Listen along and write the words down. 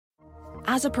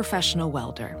As a professional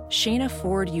welder, Shayna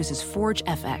Ford uses Forge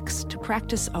FX to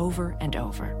practice over and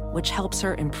over, which helps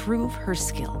her improve her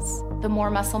skills. The more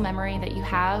muscle memory that you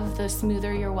have, the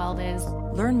smoother your weld is.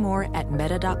 Learn more at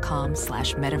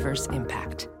meta.com/metaverse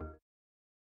impact.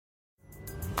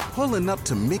 Pulling up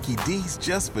to Mickey D's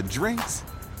just for drinks?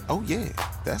 Oh yeah,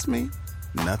 that's me.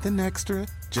 Nothing extra,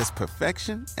 just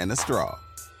perfection and a straw.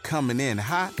 Coming in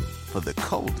hot for the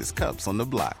coldest cups on the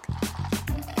block.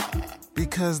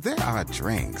 Because there are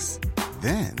drinks.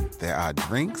 Then there are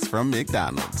drinks from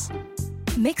McDonald's.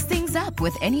 Mix things up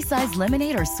with any size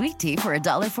lemonade or sweet tea for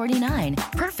 $1.49.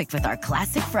 Perfect with our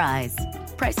classic fries.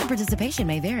 Price and participation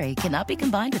may vary. Cannot be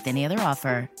combined with any other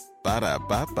offer.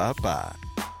 Ba-da-ba-ba-ba.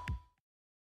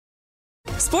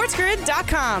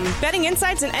 SportsGrid.com. Betting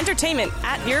insights and entertainment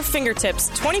at your fingertips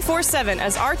 24/7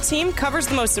 as our team covers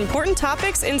the most important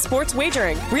topics in sports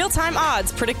wagering. Real-time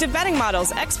odds, predictive betting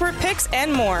models, expert picks,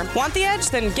 and more. Want the edge?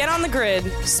 Then get on the grid.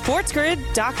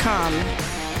 SportsGrid.com.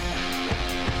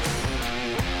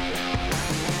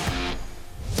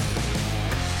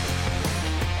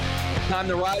 Time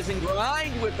to rise and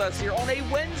grind with us here on a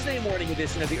Wednesday morning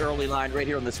edition of the Early Line right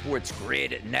here on the Sports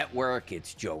Grid Network.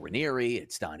 It's Joe Ranieri.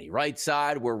 It's Donnie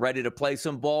Rightside. We're ready to play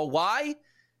some ball. Why?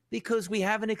 Because we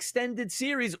have an extended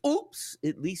series. Oops,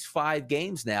 at least 5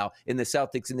 games now in the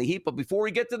Celtics and the Heat. But before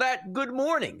we get to that, good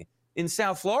morning in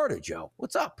South Florida, Joe.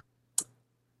 What's up?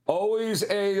 Always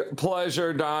a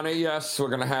pleasure, Donnie. Yes, we're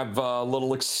going to have a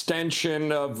little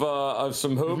extension of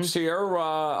some hoops here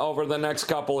over the next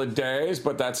couple of days,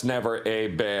 but that's never a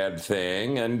bad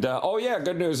thing. And,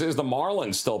 good news is the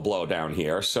Marlins still blow down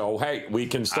here. So, hey, we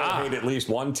can still hate at least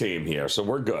one team here, so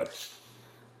we're good.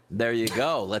 There you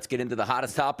go. Let's get into the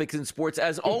hottest topics in sports,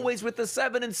 as always, with the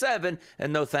 7 and 7.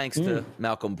 And no thanks to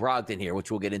Malcolm Brogdon here, which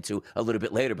we'll get into a little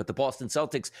bit later. But the Boston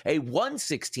Celtics, a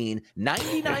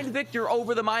 116-99 victor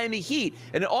over the Miami Heat.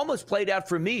 And it almost played out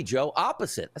for me, Joe,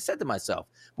 opposite. I said to myself,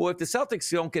 boy, if the Celtics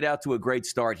don't get out to a great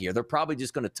start here, they're probably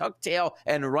just going to tuck tail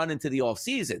and run into the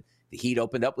offseason. The Heat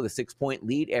opened up with a 6-point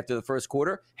lead after the first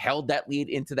quarter, held that lead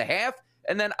into the half.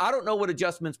 And then I don't know what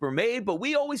adjustments were made, but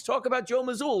we always talk about Joe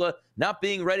Mazzulla not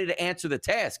being ready to answer the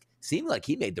task. Seemed like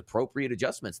he made the appropriate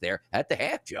adjustments there at the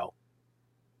half, Joe.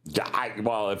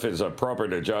 Well, if his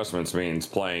appropriate adjustments means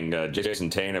playing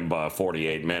Jason Tatum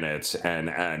 48 minutes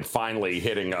and finally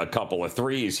hitting a couple of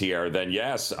threes here, then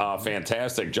yes,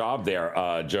 fantastic job there,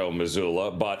 Joe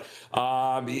Mazzulla. But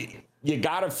you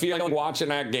got a feeling watching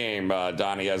that game,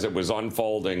 Donnie, as it was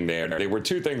unfolding there. There were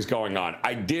 2 things going on.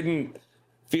 I didn't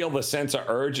feel the sense of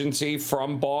urgency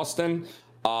from Boston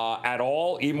at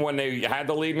all, even when they had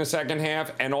the lead in the second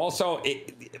half. And also,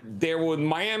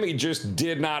 Miami just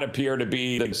did not appear to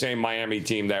be the same Miami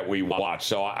team that we watched.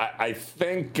 So I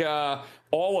think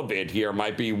all of it here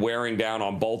might be wearing down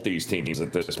on both these teams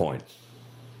at this point.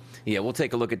 Yeah, we'll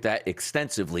take a look at that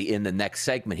extensively in the next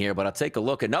segment here, but I'll take a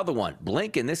look. Another one.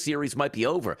 Blink and this series might be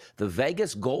over. The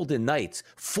Vegas Golden Knights,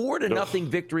 4-0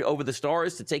 victory over the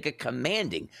Stars to take a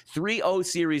commanding 3-0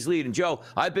 series lead. And Joe,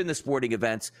 I've been to sporting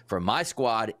events for my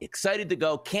squad. Excited to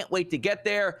go. Can't wait to get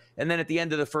there. And then at the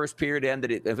end of the first period,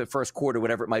 the first quarter,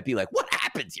 whatever it might be, like, what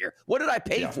happens here? What did I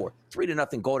pay for?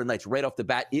 3-0 Golden Knights right off the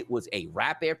bat. It was a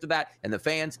wrap after that, and the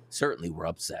fans certainly were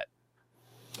upset.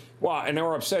 Well, and they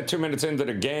were upset 2 minutes into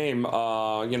the game.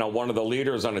 One of the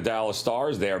leaders on the Dallas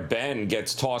Stars there, Ben,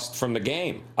 gets tossed from the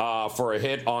game for a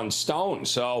hit on Stone.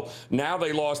 So now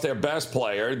they lost their best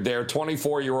player. Their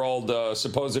 24-year-old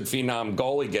supposed phenom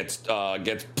goalie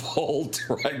gets pulled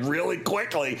really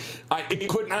quickly. It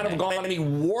could not have gone any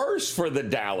worse for the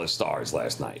Dallas Stars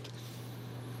last night.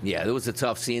 Yeah, it was a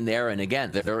tough scene there. And again,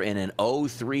 they're in an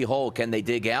 0-3 hole. Can they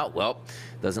dig out? Well,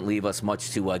 doesn't leave us much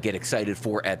to get excited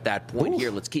for at that point here.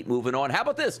 Let's keep moving on. How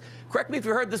about this? Correct me if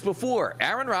you heard this before.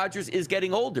 Aaron Rodgers is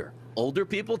getting older. Older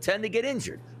people tend to get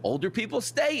injured. Older people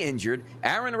stay injured.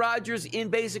 Aaron Rodgers in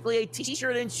basically a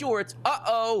T-shirt and shorts.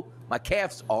 My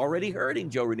calf's already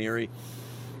hurting, Joe Ranieri.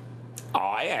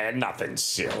 I had nothing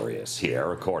serious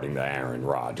here, according to Aaron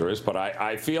Rodgers, but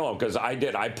I feel him because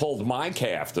I pulled my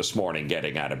calf this morning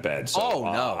getting out of bed. So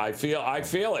no. I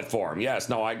feel it for him. Yes,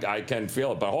 no, I can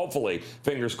feel it, but hopefully,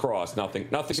 fingers crossed,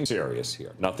 nothing serious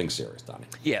here. Nothing serious, Donnie.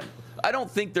 Yeah. I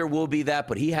don't think there will be that,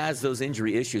 but he has those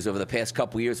injury issues over the past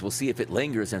couple years. We'll see if it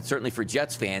lingers, and certainly for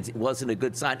Jets fans, it wasn't a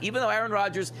good sign. Even though Aaron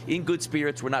Rodgers in good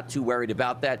spirits, we're not too worried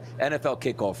about that. NFL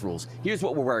kickoff rules. Here's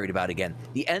what we're worried about again.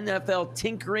 The NFL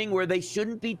tinkering where they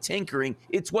shouldn't be tinkering.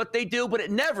 It's what they do, but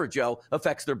it never, Joe,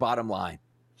 affects their bottom line.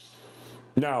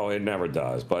 No, it never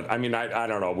does. But, I mean, I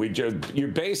don't know. You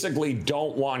basically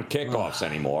don't want kickoffs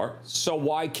anymore, so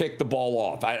why kick the ball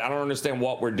off? I don't understand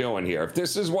what we're doing here. If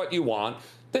this is what you want,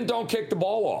 then don't kick the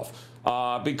ball off.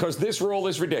 because this rule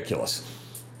is ridiculous.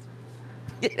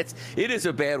 It is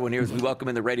a bad one here as we welcome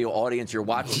in the radio audience. You're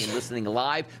watching and listening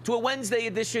live to a Wednesday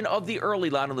edition of the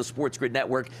Early Line on the Sports Grid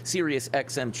Network, Sirius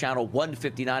XM Channel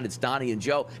 159. It's Donnie and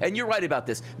Joe. And you're right about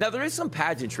this. Now, there is some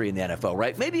pageantry in the NFL,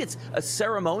 right? Maybe it's a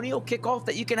ceremonial kickoff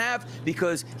that you can have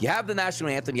because you have the national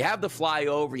anthem, you have the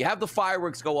flyover, you have the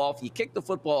fireworks go off, you kick the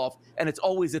football off, and it's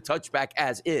always a touchback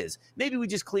as is. Maybe we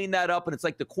just clean that up and it's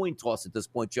like the coin toss at this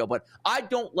point, Joe. But I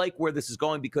don't like where this is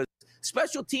going because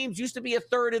special teams used to be a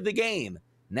third of the game.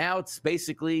 Now it's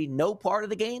basically no part of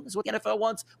the game is what the NFL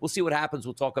wants. We'll see what happens.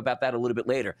 We'll talk about that a little bit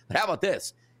later. But how about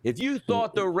this? If you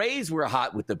thought the Rays were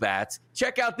hot with the bats,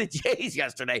 check out the Jays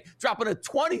yesterday, dropping a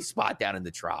 20 spot down in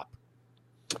the Trop.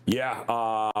 Yeah,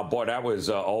 boy, that was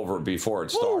over before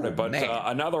it started. But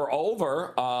another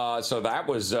over, so that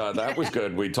was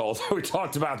good. We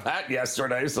talked about that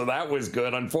yesterday, so that was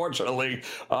good. Unfortunately,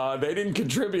 they didn't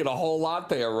contribute a whole lot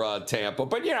there, Tampa.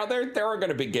 But you know, there are going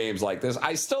to be games like this.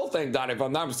 I still think, Don, if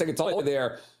I'm not mistaken, it's only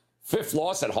their fifth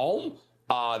loss at home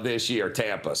this year,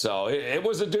 Tampa. So it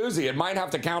was a doozy. It might have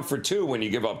to count for 2 when you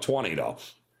give up 20, though.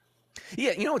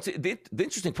 Yeah, you know, the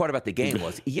interesting part about the game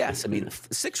was, yes, I mean,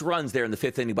 6 runs there in the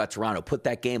 5th inning by Toronto put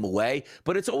that game away.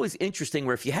 But it's always interesting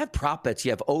where if you have prop bets,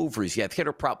 you have overs, you have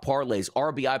hitter prop parlays,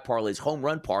 RBI parlays, home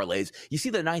run parlays. You see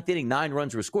the 9th inning, 9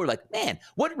 runs were scored. Like, man,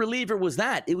 what reliever was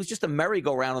that? It was just a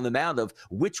merry-go-round on the mound of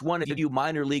which one of you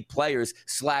minor league players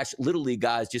 / little league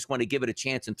guys just want to give it a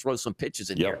chance and throw some pitches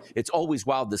in here. It's always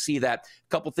wild to see that. A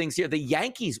couple things here. The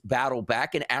Yankees battle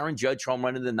back, and Aaron Judge home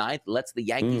run in the 9th lets the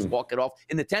Yankees walk it off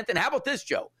in the 10th. And how about this,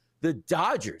 Joe? The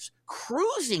Dodgers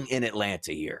cruising in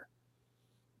Atlanta here.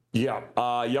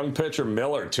 Yeah, young pitcher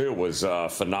Miller, too, was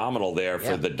phenomenal there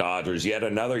for the Dodgers. Yet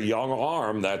another young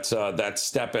arm that's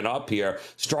stepping up here.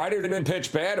 Strider didn't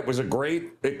pitch bad. It was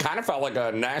it kind of felt like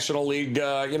a National League,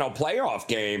 playoff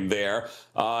game there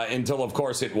until, of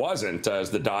course, it wasn't,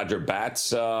 as the Dodger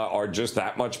bats are just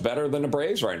that much better than the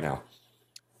Braves right now.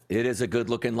 It is a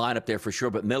good-looking lineup there for sure,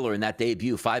 but Miller in that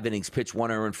debut, 5 innings, pitched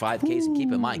 1 earned 5 Ks, and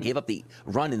keep in mind, gave up the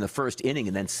run in the 1st inning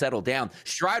and then settled down.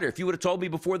 Strider, if you would have told me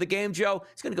before the game, Joe,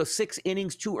 he's going to go 6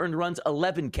 innings, 2 earned runs,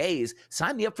 11 Ks.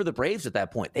 Sign me up for the Braves at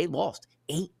that point. They lost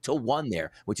 8-1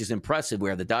 there, which is impressive,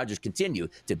 where the Dodgers continue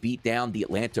to beat down the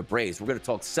Atlanta Braves. We're going to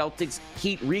talk Celtics,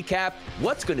 Heat recap,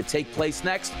 what's going to take place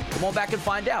next. Come on back and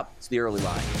find out. It's the Early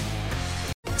Line.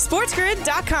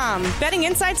 SportsGrid.com. Betting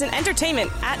insights and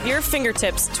entertainment at your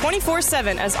fingertips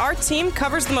 24/7 as our team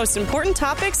covers the most important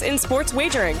topics in sports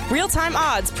wagering. Real-time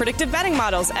odds, predictive betting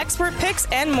models, expert picks,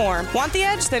 and more. Want the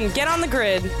edge? Then get on the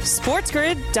grid.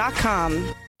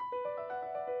 SportsGrid.com.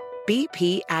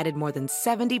 BP added more than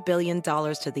 $70 billion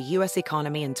to the U.S.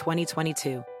 economy in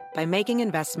 2022 by making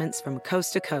investments from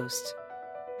coast to coast.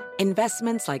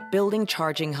 Investments like building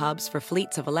charging hubs for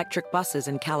fleets of electric buses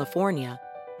in California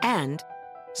and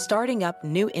starting up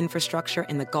new infrastructure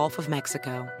in the Gulf of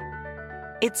Mexico.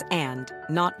 It's and,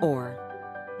 not or.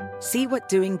 See what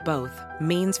doing both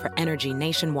means for energy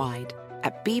nationwide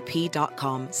at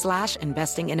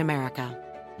bp.com/investing in America.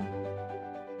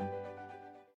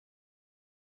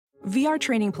 VR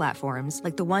training platforms,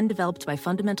 like the one developed by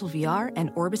Fundamental VR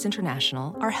and Orbis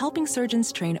International, are helping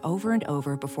surgeons train over and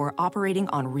over before operating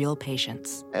on real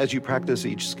patients. As you practice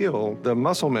each skill, the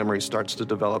muscle memory starts to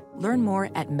develop. Learn more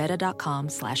at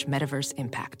meta.com/metaverse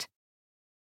impact.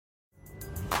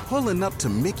 Pulling up to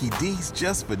Mickey D's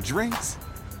just for drinks?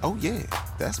 Oh yeah,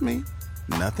 that's me.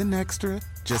 Nothing extra,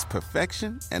 just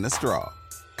perfection and a straw.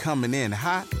 Coming in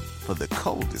hot for the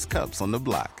coldest cups on the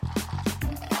block.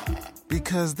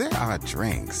 Because there are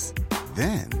drinks.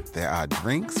 Then there are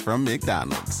drinks from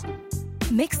McDonald's.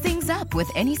 Mix things up with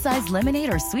any size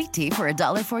lemonade or sweet tea for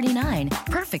 $1.49.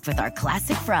 Perfect with our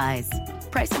classic fries.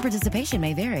 Price and participation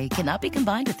may vary. Cannot be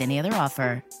combined with any other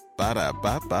offer.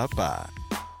 Ba-da-ba-ba-ba.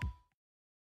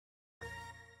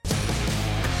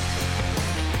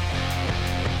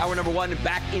 Hour number 1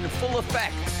 back in full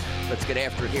effect. Let's get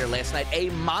after it here. Last night, a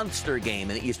monster game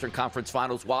in the Eastern Conference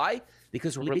Finals. Why?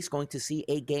 Because we're at least going to see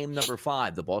a game number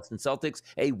 5. The Boston Celtics,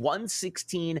 a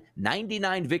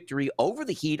 116-99 victory over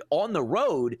the Heat on the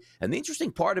road. And the interesting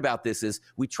part about this is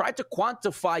we tried to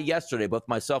quantify yesterday, both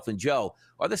myself and Joe,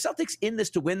 are the Celtics in this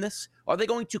to win this? Are they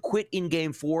going to quit in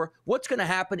game 4? What's going to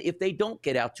happen if they don't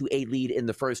get out to a lead in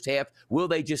the first half? Will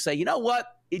they just say, you know what?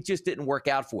 It just didn't work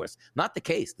out for us. Not the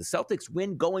case. The Celtics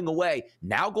win going away.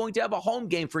 Now going to have a home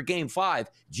game for Game 5.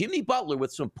 Jimmy Butler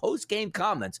with some post-game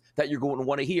comments that you're going to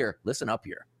want to hear. Listen up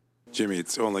here. Jimmy,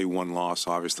 it's only one loss,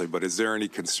 obviously, but is there any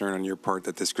concern on your part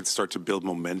that this could start to build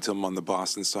momentum on the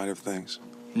Boston side of things?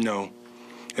 No.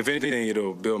 If anything,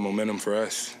 it'll build momentum for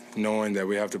us, knowing that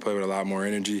we have to play with a lot more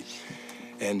energy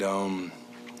And,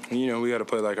 we got to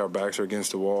play like our backs are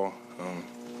against the wall.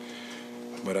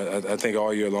 But I think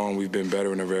all year long we've been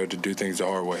better and ready to do things the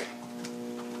hard way.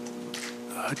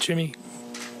 Jimmy,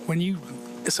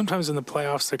 sometimes in the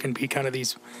playoffs there can be kind of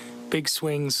these big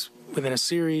swings within a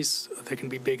series. There can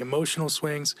be big emotional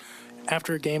swings.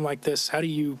 After a game like this, how do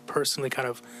you personally kind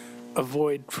of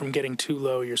avoid from getting too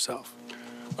low yourself?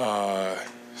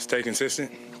 Stay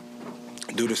consistent.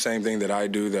 Do the same thing that I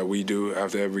do, that we do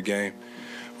after every game.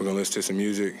 We're going to listen to some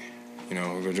music. We're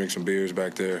going to drink some beers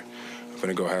back there. I'm going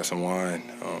to go have some wine.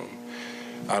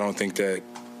 I don't think that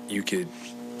you could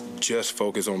just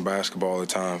focus on basketball all the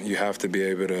time. You have to be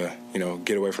able to,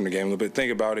 get away from the game a little bit.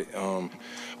 Think about it.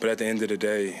 But at the end of the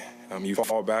day, you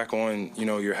fall back on,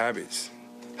 your habits,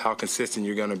 how consistent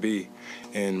you're going to be.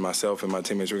 And myself and my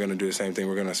teammates, we're going to do the same thing.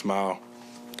 We're going to smile.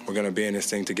 We're going to be in this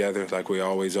thing together like we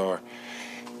always are.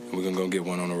 And we're going to go get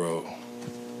one on the road.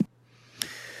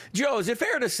 Joe, is it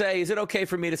fair to say, is it okay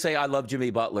for me to say I love Jimmy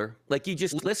Butler? Like, you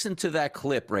just listen to that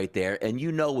clip right there, and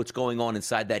you know what's going on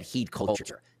inside that Heat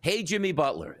culture. Hey, Jimmy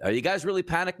Butler, are you guys really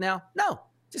panicked now? No,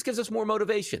 just gives us more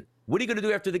motivation. What are you going to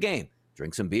do after the game?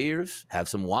 Drink some beers, have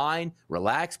some wine,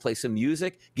 relax, play some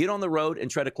music, get on the road,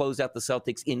 and try to close out the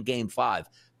Celtics in Game 5.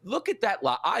 Look at that.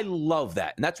 I love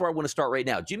that, and that's where I want to start right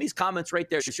now. Jimmy's comments right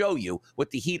there show you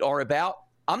what the Heat are about.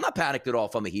 I'm not panicked at all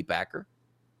if I'm a Heat backer.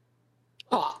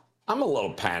 Oh, I'm a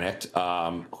little panicked.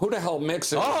 Who the hell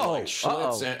mixes like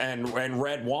Schlitz and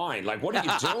red wine? Like, what are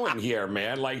you doing here,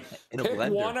 man? Like, pick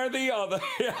one or the other.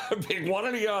 Pick one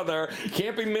or the other.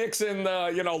 Can't be mixing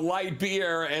the, light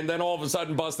beer and then all of a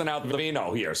sudden busting out the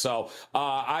vino here. So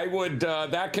I would,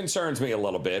 that concerns me a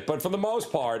little bit. But for the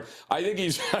most part, I think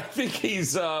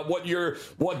he's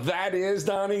what that is,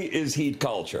 Donnie, is Heat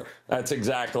culture. That's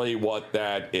exactly what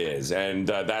that is. And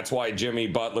that's why Jimmy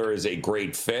Butler is a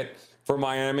great fit for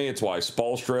Miami. It's why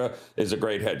Spoelstra is a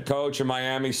great head coach in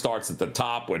Miami. Starts at the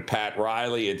top with Pat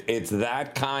Riley. It's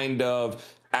that kind of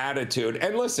attitude.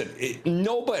 And listen,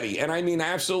 nobody, and I mean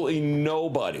absolutely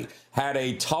nobody, had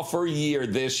a tougher year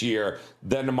this year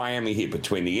than the Miami Heat,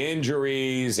 between the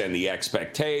injuries and the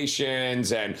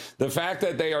expectations and the fact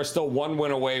that they are still one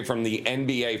win away from the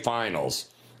NBA Finals.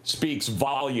 Speaks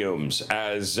volumes.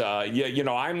 As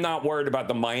I'm not worried about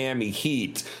the Miami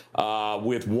Heat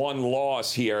with one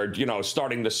loss here,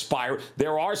 starting to spiral.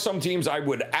 There are some teams I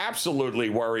would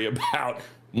absolutely worry about.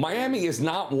 Miami is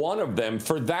not one of them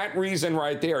for that reason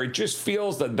right there. It just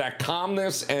feels that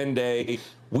calmness and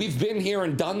we've been here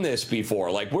and done this before.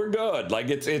 Like, we're good.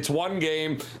 Like, it's one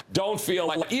game. Don't feel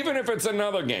like, even if it's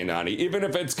another game, Donnie, even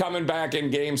if it's coming back in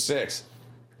Game 6.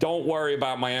 Don't worry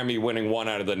about Miami winning one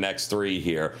out of the next 3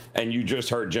 here. And you just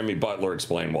heard Jimmy Butler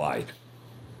explain why.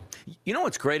 You know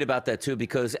what's great about that, too?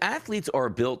 Because athletes are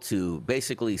built to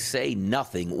basically say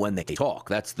nothing when they talk.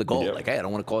 That's the goal. Yep. Like, hey, I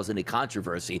don't want to cause any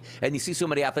controversy. And you see so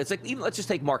many athletes, like, even let's just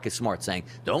take Marcus Smart saying,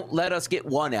 don't let us get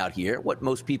one out here. What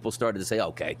most people started to say,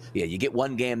 okay, yeah, you get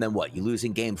one game, then what? You lose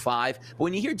in Game 5. But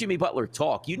when you hear Jimmy Butler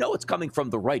talk, you know it's coming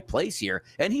from the right place here.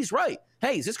 And he's right.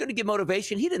 Hey, is this going to give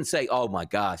motivation? He didn't say, oh, my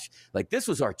gosh, like this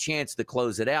was our chance to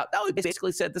close it out. No, he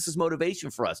basically said this is motivation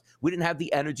for us. We didn't have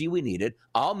the energy we needed.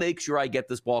 I'll make sure I get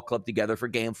this ball club together for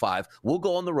Game 5. We'll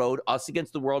go on the road, us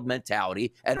against the world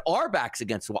mentality, and our backs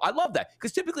against the wall. I love that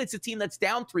because typically it's a team that's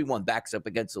down 3-1 backs up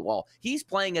against the wall. He's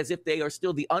playing as if they are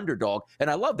still the underdog, and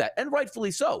I love that, and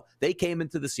rightfully so. They came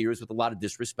into the series with a lot of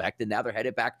disrespect, and now they're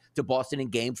headed back to Boston in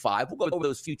Game 5. We'll go over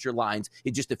those future lines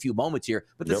in just a few moments here.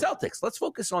 But the Celtics, let's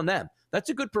focus on them. That's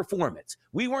a good performance.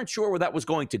 We weren't sure where that was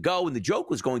going to go, and the joke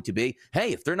was going to be,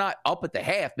 hey, if they're not up at the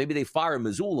half, maybe they fire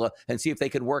Missoula and see if they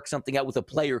can work something out with a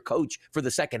player coach for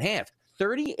the second half.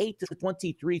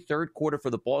 38-23 third quarter for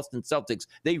the Boston Celtics.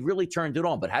 They really turned it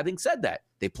on. But having said that,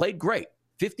 they played great.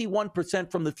 51%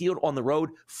 from the field on the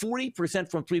road, 40%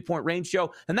 from three-point range,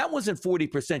 Joe. And that wasn't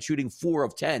 40% shooting 4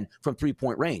 of 10 from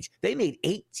three-point range. They made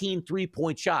 18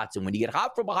 three-point shots. And when you get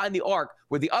hot from behind the arc,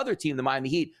 where the other team, the Miami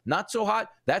Heat, not so hot,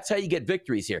 that's how you get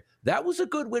victories here. That was a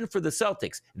good win for the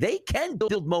Celtics. They can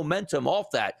build momentum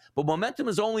off that, but momentum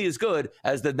is only as good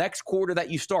as the next quarter that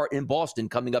you start in Boston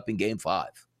coming up in Game 5.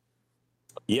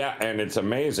 Yeah, and it's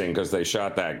amazing because they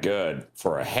shot that good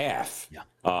for a half.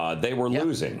 Yeah. They were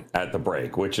losing at the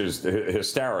break, which is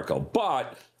hysterical.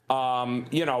 But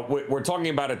we're talking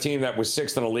about a team that was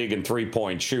sixth in the league in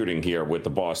three-point shooting here with the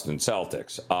Boston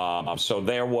Celtics. So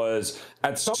there was,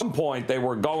 at some point, they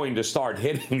were going to start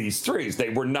hitting these threes.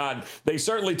 They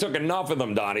certainly took enough of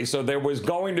them, Donnie. So there was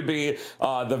going to be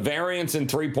the variance in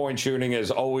three-point shooting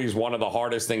is always one of the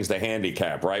hardest things to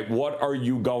handicap, right? What are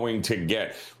you going to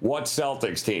get? What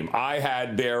Celtics team? I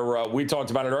had we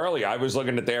talked about it earlier. I was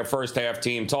looking at their first half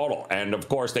team total. And of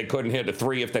course, they couldn't hit a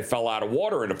three if they fell out of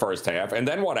water in the first half. And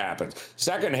then what happens?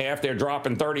 Second half, they're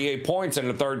dropping 38 points in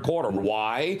the third quarter.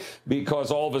 Why?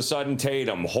 Because all of a sudden,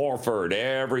 Tatum, Horford,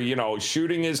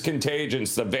 shooting is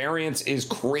contagious. The variance is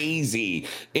crazy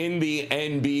in the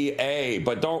NBA.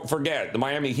 But don't forget, the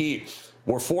Miami Heat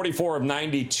were 44 of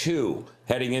 92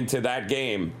 heading into that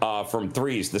game from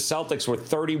threes. The Celtics were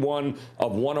 31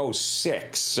 of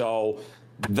 106. So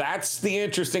that's the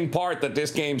interesting part, that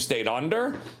this game stayed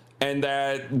under and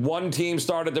that one team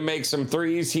started to make some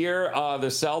threes here, the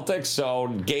Celtics. So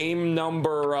game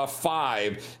number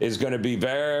 5 is going to be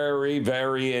very,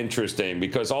 very interesting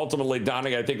because ultimately,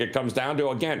 Donnie, I think it comes down to,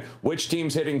 again, which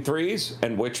team's hitting threes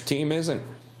and which team isn't.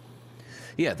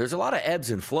 Yeah, there's a lot of ebbs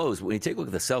and flows. When you take a look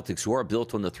at the Celtics, who are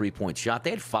built on the three-point shot, they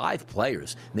had 5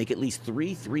 players make at least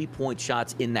 3 three-point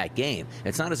shots in that game.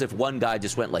 It's not as if one guy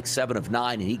just went like 7 of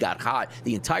 9 and he got hot.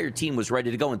 The entire team was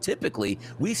ready to go. And typically,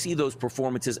 we see those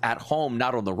performances at home,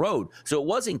 not on the road. So it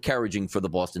was encouraging for the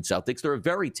Boston Celtics. They're a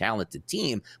very talented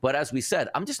team. But as we said,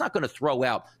 I'm just not going to throw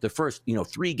out the first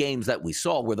 3 games that we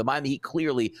saw where the Miami Heat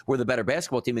clearly were the better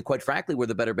basketball team. And quite frankly, were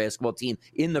the better basketball team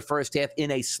in the first half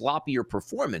in a sloppier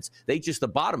performance. The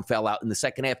bottom fell out in the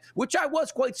second half, which I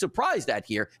was quite surprised at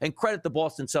here, and credit the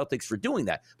Boston Celtics for doing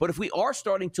that. But if we are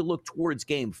starting to look towards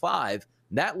game 5,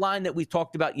 that line that we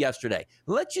talked about yesterday,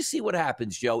 let's just see what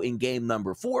happens, Joe, in game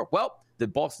number 4. Well, the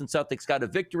Boston Celtics got a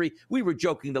victory. We were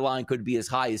joking the line could be as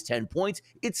high as 10 points.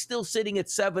 It's still sitting at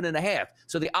 7.5.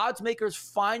 So the odds makers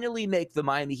finally make the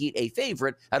Miami Heat a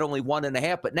favorite at only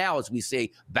 1.5. But now, as we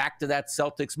say, back to that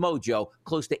Celtics mojo,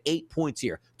 close to 8 points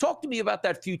here. Talk to me about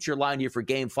that future line here for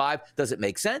game 5. Does it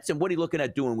make sense? And what are you looking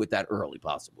at doing with that early,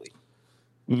 possibly?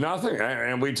 Nothing.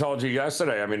 And we told you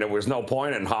yesterday, I mean, there was no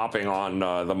point in hopping on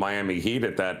the Miami Heat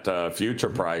at that future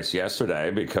price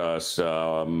yesterday because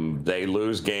they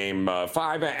lose game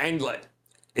 5. And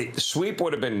sweep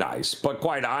would have been nice. But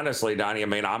quite honestly, Donnie, I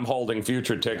mean, I'm holding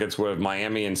future tickets with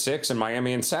Miami in 6 and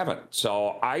Miami in 7.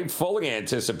 So I fully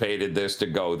anticipated this to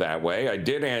go that way. I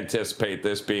did anticipate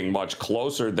this being much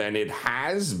closer than it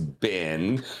has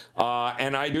been.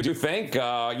 And I do think,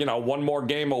 one more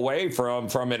game away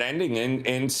from it ending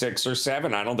in 6 or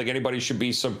 7. I don't think anybody should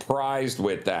be surprised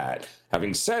with that.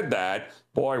 Having said that,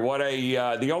 boy,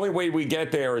 the only way we get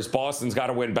there is Boston's got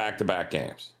to win back-to-back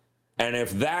games. And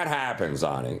if that happens,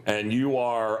 Ani, and you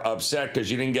are upset because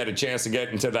you didn't get a chance to get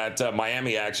into that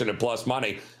Miami action at plus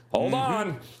money, hold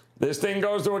on. This thing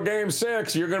goes to a game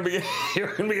 6. You're going to be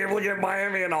able to get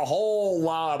Miami in a whole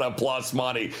lot of plus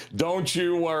money. Don't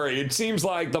you worry. It seems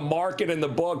like the market and the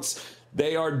books,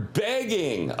 they are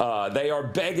begging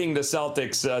the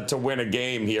Celtics to win a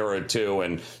game here or two.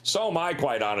 And so am I,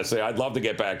 quite honestly. I'd love to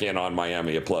get back in on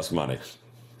Miami at plus money.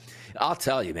 I'll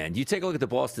tell you, man. You take a look at the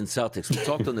Boston Celtics. We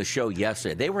talked on the show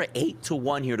yesterday. They were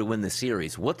 8-1 here to win the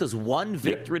series. What does one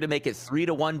victory to make it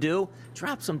 3-1 do?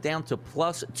 Drops them down to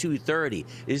plus 230.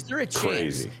 Is there a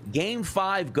chance game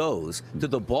 5 goes to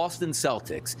the Boston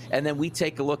Celtics, and then we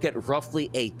take a look at roughly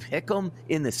a pick'em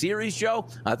in the series, Joe?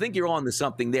 I think you're on to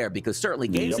something there because certainly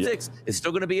game 6 is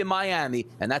still going to be in Miami,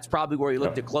 and that's probably where you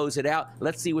look to close it out.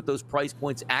 Let's see what those price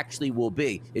points actually will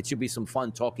be. It should be some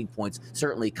fun talking points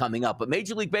certainly coming up. But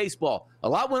Major League Baseball, a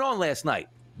lot went on last night.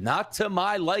 Not to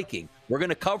my liking. We're going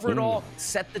to cover it all,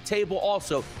 set the table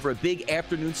also for a big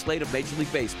afternoon slate of Major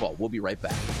League Baseball. We'll be right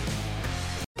back.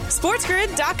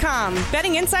 SportsGrid.com.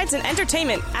 Betting insights and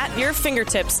entertainment at your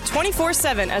fingertips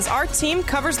 24/7 as our team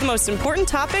covers the most important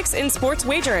topics in sports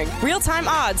wagering. Real-time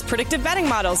odds, predictive betting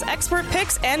models, expert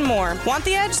picks, and more. Want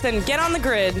the edge? Then get on the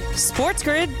grid.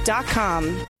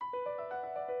 SportsGrid.com.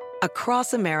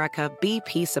 Across America,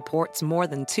 BP supports more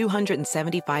than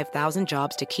 275,000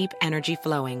 jobs to keep energy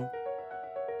flowing.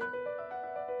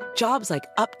 Jobs like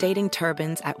updating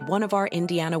turbines at one of our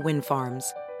Indiana wind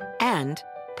farms and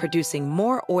producing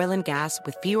more oil and gas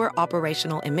with fewer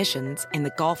operational emissions in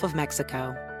the Gulf of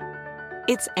Mexico.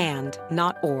 It's and,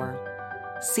 not or.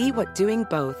 See what doing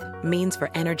both means for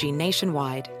energy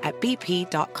nationwide at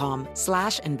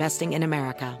bp.com/investing in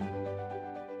America.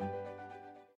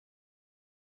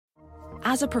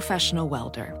 As a professional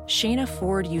welder, Shayna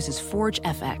Ford uses Forge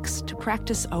FX to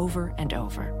practice over and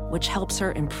over. which helps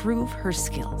her improve her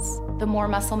skills. The more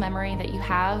muscle memory that you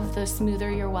have, the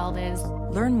smoother your weld is.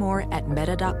 Learn more at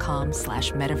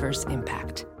meta.com/metaverse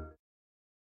impact.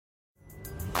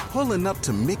 Pulling up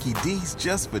to Mickey D's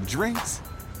just for drinks?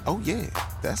 Oh yeah,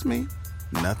 that's me.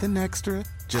 Nothing extra,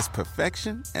 just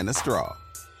perfection and a straw.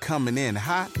 Coming in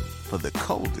hot for the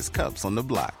coldest cups on the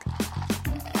block.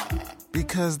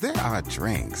 Because there are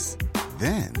drinks.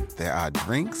 Then there are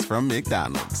drinks from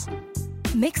McDonald's.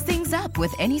 Mix things up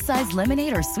with any size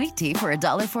lemonade or sweet tea for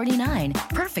 $1.49.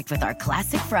 Perfect with our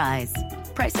classic fries.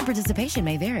 Price and participation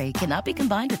may vary. Cannot be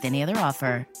combined with any other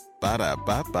offer.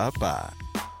 Ba-da-ba-ba-ba.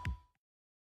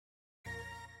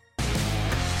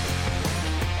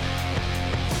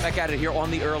 Back at it here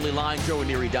on the early line. Joe and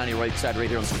Neary, Donnie right side right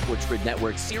here on the Sports Grid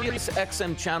Network. Sirius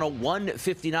XM channel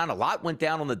 159. A lot went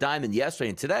down on the diamond yesterday.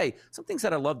 And today, some things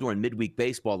that I love during midweek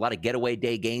baseball, a lot of getaway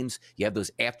day games. You have those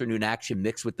afternoon action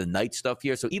mixed with the night stuff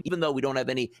here. So even though we don't have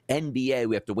any NBA,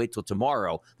 we have to wait till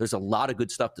tomorrow. There's a lot of good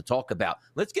stuff to talk about.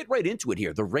 Let's get right into it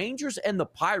here. The Rangers and the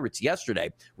Pirates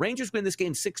yesterday. Rangers win this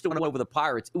game 6-1 over the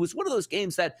Pirates. It was one of those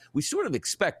games that we sort of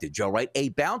expected, Joe, right? A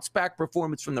bounce-back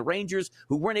performance from the Rangers,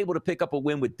 who weren't able to pick up a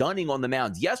win with Dunning on the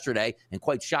mound yesterday, and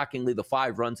quite shockingly, the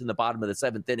 5 runs in the bottom of the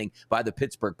 7th inning by the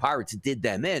Pittsburgh Pirates did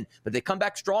them in, but they come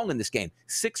back strong in this game.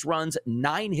 6 runs,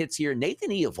 9 hits here. Nathan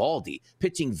Eovaldi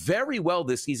pitching very well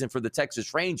this season for the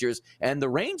Texas Rangers, and the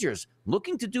Rangers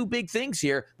looking to do big things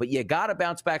here, but you got to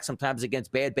bounce back sometimes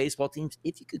against bad baseball teams.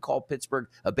 If you could call Pittsburgh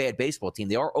a bad baseball team,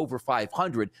 they are over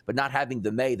 500, but not having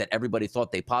the May that everybody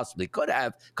thought they possibly could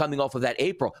have coming off of that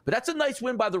April. But that's a nice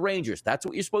win by the Rangers. That's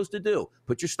what you're supposed to do.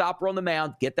 Put your stopper on the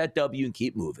mound, get that W, and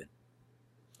keep moving.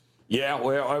 Yeah,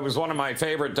 well, it was one of my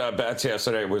favorite bets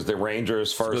yesterday was the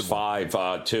Rangers' first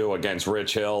 5-2 against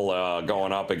Rich Hill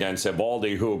going up against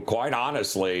Eovaldi, who quite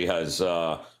honestly has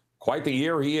quite the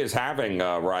year he is having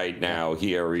right now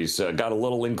here. He's got a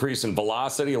little increase in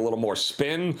velocity, a little more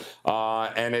spin,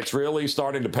 and it's really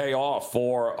starting to pay off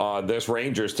for this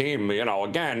Rangers team. You know,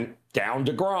 again, down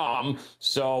to Grom.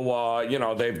 So, you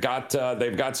know, they've got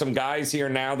some guys here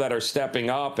now that are stepping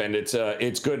up, and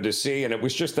it's good to see. And it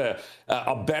was just a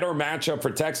better matchup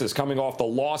for Texas coming off the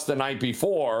loss the night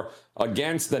before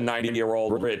against the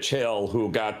 90-year-old Rich Hill,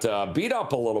 who got beat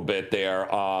up a little bit there.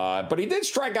 But he did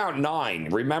strike out 9.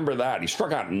 Remember that. He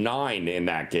struck out 9 in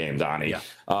that game, Donnie.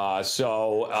 Yeah.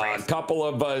 So a couple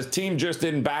of his team just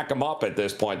didn't back him up at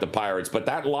this point, the Pirates. But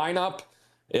that lineup,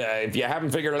 if you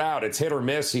haven't figured it out, it's hit or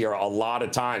miss here a lot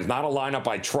of times. Not a lineup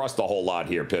I trust a whole lot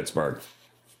here, Pittsburgh.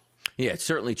 Yeah, it's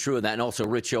certainly true of that. And also,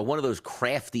 Rich Hill, one of those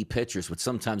crafty pitchers, which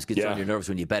sometimes gets on your nerves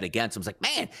when you bet against him. It's like,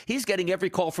 man, he's getting every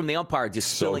call from the umpire,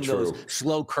 just spilling those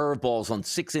slow curveballs on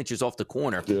 6 inches off the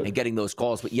corner and getting those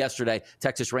calls. But yesterday,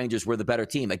 Texas Rangers were the better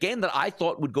team. A game that I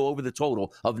thought would go over the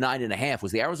total of 9.5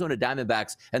 was the Arizona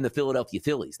Diamondbacks and the Philadelphia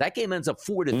Phillies. That game ends up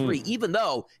 4-3, even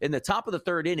though in the top of the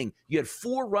 3rd inning, you had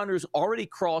 4 runners already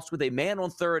crossed with a man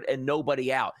on 3rd and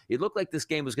nobody out. It looked like this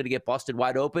game was going to get busted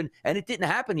wide open, and it didn't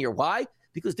happen here. Why?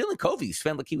 Because Dylan Covey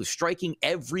felt like he was striking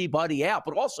everybody out,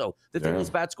 but also the Phillies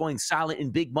bats going silent in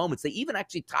big moments. They even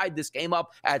actually tied this game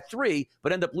up at 3,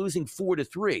 but end up losing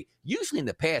 4-3. Usually in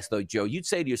the past, though, Joe, you'd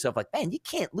say to yourself, like, man, you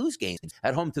can't lose games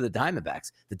at home to the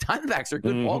Diamondbacks. The Diamondbacks are a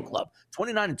good ball club.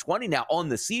 29-20 now on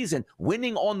the season,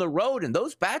 winning on the road, and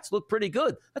those bats look pretty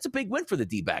good. That's a big win for the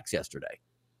D-backs yesterday.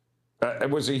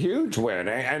 It was a huge win,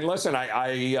 and listen,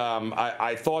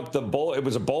 I thought it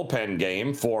was a bullpen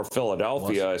game for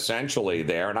Philadelphia essentially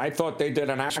there, and I thought they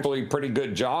did an actually pretty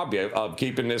good job of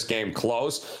keeping this game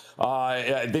close.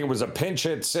 I think it was a pinch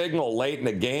hit signal late in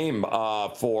the game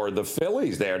for the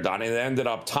Phillies there, Donnie. They ended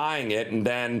up tying it, and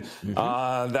then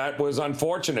that was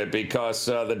unfortunate because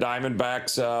the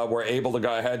Diamondbacks were able to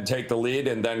go ahead and take the lead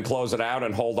and then close it out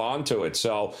and hold on to it.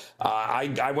 So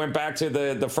I went back to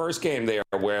the first game there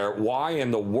where why in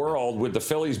the world would the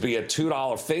Phillies be a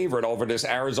 $2 favorite over this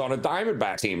Arizona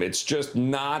Diamondbacks team? It's just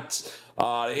not...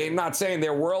 I'm not saying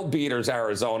they're world beaters,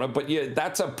 Arizona, but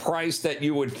that's a price that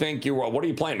you would think you were. What are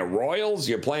you playing? The Royals?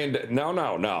 You're playing?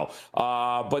 No.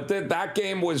 But that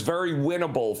game was very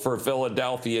winnable for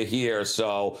Philadelphia here.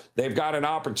 So they've got an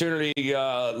opportunity.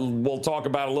 We'll talk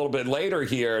about a little bit later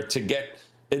here to get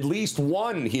at least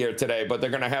one here today, but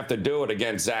they're going to have to do it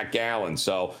against Zach Gallen.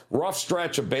 So rough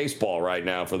stretch of baseball right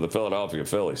now for the Philadelphia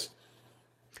Phillies.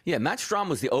 Yeah, Matt Strahm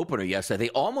was the opener yesterday. They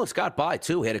almost got by,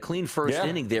 too. He had a clean first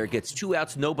inning there. Gets 2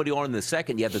 outs, nobody on in the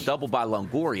second. You have the double by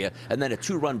Longoria, and then a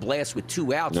 2-run blast with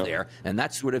 2 outs there. And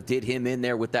that sort of did him in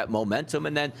there with that momentum.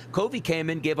 And then Covey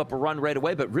came in, gave up a run right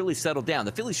away, but really settled down.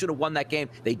 The Phillies should have won that game.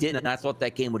 They didn't, and I thought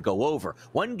that game would go over.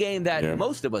 One game that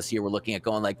most of us here were looking at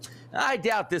going like, I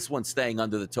doubt this one's staying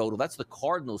under the total. That's the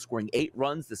Cardinals scoring 8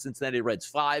 runs, the Cincinnati Reds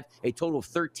 5, a total of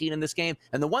 13 in this game.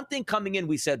 And the one thing coming in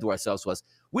we said to ourselves was,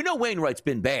 we know Wainwright's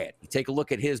been bad. You take a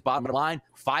look at his bottom line,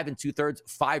 5 2/3,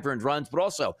 5 earned runs, but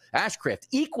also Ashcraft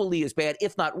equally as bad,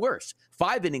 if not worse.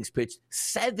 5 innings pitched,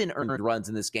 7 earned runs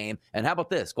in this game. And how about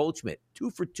this? Goldschmidt,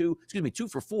 2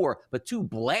 for 4, but 2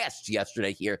 blasts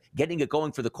yesterday here, getting it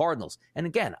going for the Cardinals. And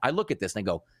again, I look at this and I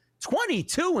go,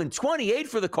 22 and 28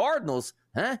 for the Cardinals.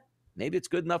 Huh? Maybe it's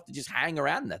good enough to just hang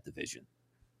around in that division.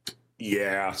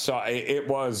 Yeah, so it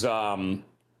was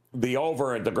the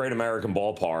over at the Great American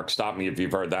Ballpark. Stop me if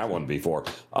you've heard that one before.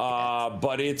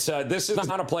 But it's this is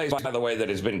not a place, by the way, that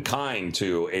has been kind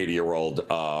to 80-year-old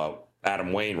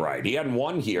Adam Wainwright. He hadn't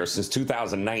won here since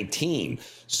 2019.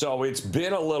 So it's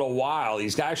been a little while. He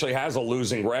actually has a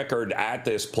losing record at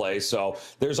this place. So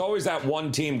there's always that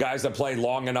one team, guys that play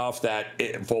long enough that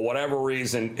for whatever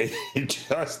reason, it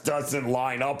just doesn't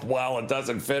line up well. It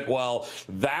doesn't fit well.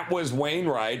 That was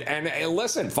Wainwright. And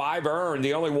listen, 5 earned.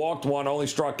 He only walked 1, only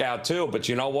struck out 2. But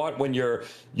you know what? When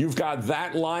you've got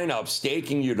that lineup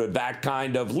staking you to that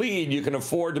kind of lead, you can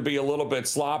afford to be a little bit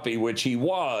sloppy, which he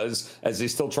was, as he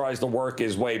still tries to work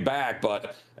his way back.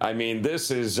 But I mean,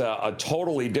 this is a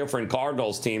totally different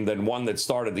Cardinals team than one that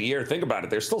started the year. Think about it.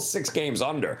 They're still 6 games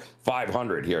under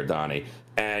 500 here, Donnie.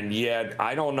 And yet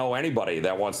I don't know anybody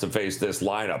that wants to face this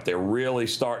lineup. They're really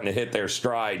starting to hit their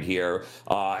stride here.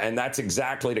 And that's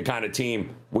exactly the kind of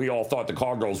team we all thought the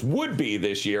Cardinals would be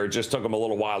this year. It just took them a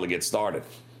little while to get started.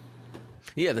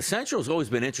 Yeah, the Central's always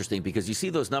been interesting because you see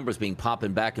those numbers being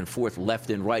popping back and forth left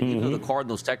and right. Even though the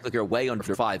Cardinals technically are way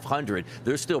under 500,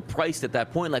 they're still priced at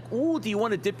that point like, ooh, do you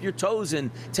want to dip your toes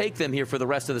and take them here for the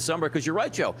rest of the summer? Because you're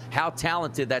right, Joe, how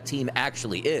talented that team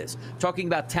actually is. Talking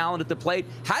about talent at the plate,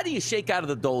 how do you shake out of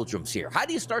the doldrums here? How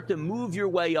do you start to move your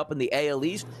way up in the AL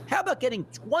East? How about getting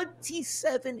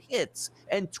 27 hits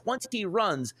and 20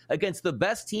 runs against the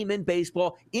best team in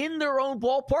baseball in their own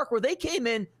ballpark where they came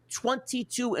in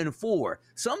 22-4.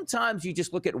 Sometimes you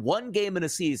just look at one game in a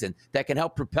season that can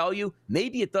help propel you.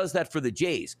 Maybe it does that for the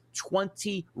Jays.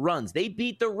 20 runs. They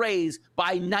beat the Rays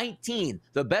by 19.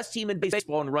 The best team in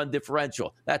baseball in run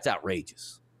differential. That's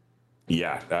outrageous.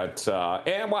 Yeah, that's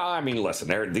and well, I mean,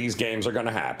 listen, these games are going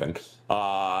to happen.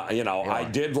 I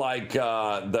did like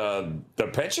the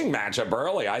pitching matchup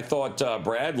early. I thought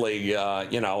Bradley,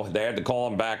 they had to call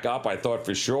him back up. I thought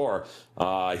for sure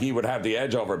he would have the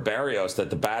edge over Barrios, that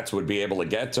the bats would be able to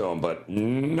get to him. But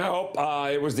nope,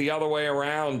 it was the other way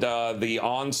around. The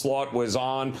onslaught was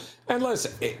on. And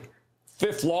listen,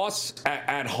 5th loss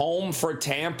at home for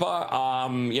Tampa.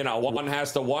 One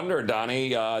has to wonder, Donnie,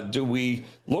 do we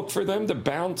look for them to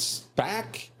bounce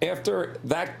back after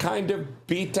that kind of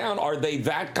beatdown? Are they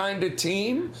that kind of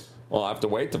team? We'll have to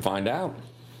wait to find out.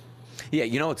 Yeah,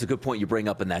 it's a good point you bring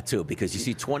up in that, too, because you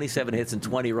see 27 hits and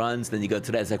 20 runs, then you go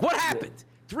to that, it's like, what happened?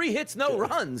 3 hits, no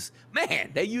runs. Man,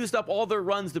 they used up all their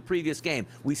runs the previous game.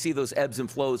 We see those ebbs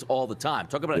and flows all the time.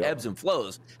 Talk about ebbs and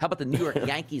flows. How about the New York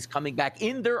Yankees coming back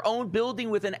in their own building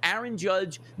with an Aaron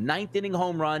Judge 9th-inning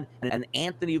home run and an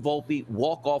Anthony Volpe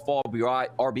walk-off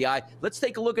RBI? Let's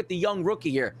take a look at the young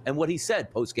rookie here and what he said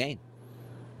post-game.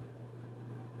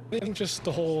 I think just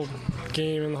the whole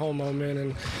game and the whole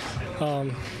moment,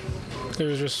 and it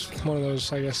was just one of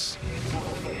those, I guess,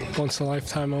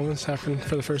 once-in-a-lifetime moments happened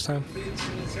for the first time.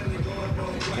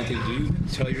 Anthony, do you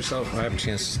tell yourself, I have a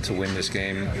chance to win this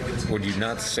game, or do you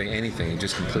not say anything? You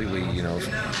just completely,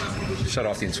 shut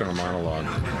off the internal monologue?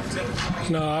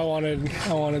 No, I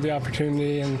wanted the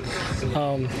opportunity, and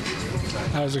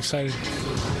I was excited.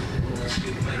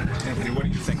 Anthony, what are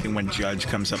you thinking when Judge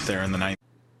comes up there in the ninth?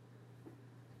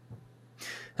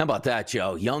 How about that,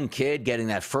 Joe? Young kid getting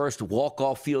that first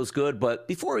walk-off feels good. But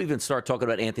before we even start talking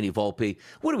about Anthony Volpe,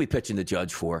 what are we pitching the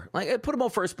Judge for? Like, put him on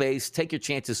first base, take your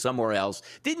chances somewhere else.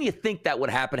 Didn't you think that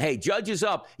would happen? Hey, Judge is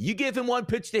up. You give him one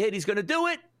pitch to hit, he's going to do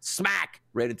it. Smack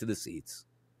right into the seats.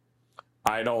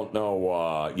 I don't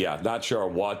know. Not sure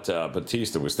what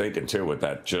Batista was thinking, too, with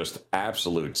that just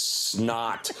absolute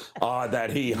snot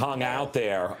that he hung out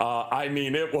there. I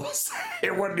mean, it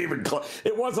wasn't even close.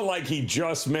 It wasn't like he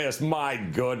just missed. My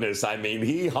goodness. I mean,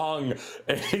 he hung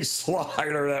a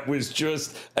slider that was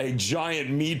just a giant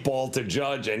meatball to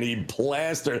Judge, and he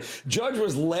plastered. Judge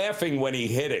was laughing when he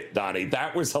hit it, Donnie.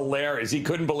 That was hilarious. He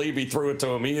couldn't believe he threw it to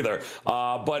him either.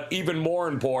 But even more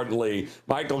importantly,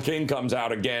 Michael King comes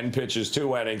out again, pitches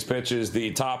 2 innings, pitches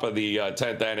the top of the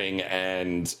 10th inning,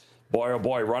 and boy, oh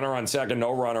boy, runner on second,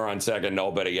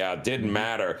 nobody out. Didn't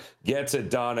matter. Gets it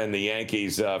done, and the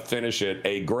Yankees finish it.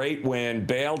 A great win.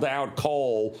 Bailed out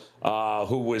Cole,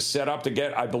 who was set up to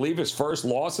get, I believe, his first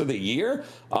loss of the year.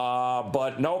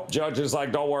 But nope, Judge is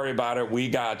like, don't worry about it. We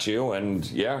got you. And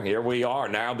yeah, here we are.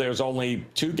 Now there's only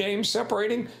 2 games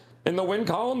separating in the win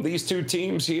column, these 2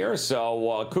 teams here.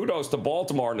 So kudos to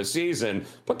Baltimore in the season.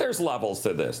 But there's levels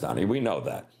to this, Donnie. We know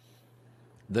that.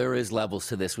 There is levels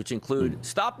to this, which include,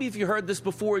 stop me if you heard this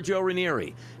before, Joe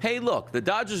Ranieri. Hey, look, the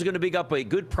Dodgers are going to big up a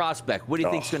good prospect. What do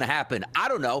you think's going to happen? I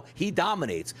don't know. He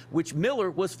dominates, which Miller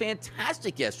was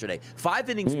fantastic yesterday. 5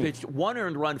 innings pitched, 1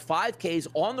 earned run, 5 Ks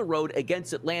on the road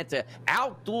against Atlanta.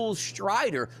 Outduels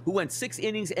Strider, who went 6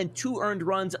 innings and 2 earned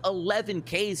runs, 11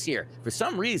 Ks here. For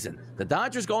some reason, the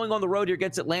Dodgers going on the road here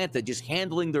against Atlanta, just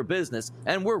handling their business,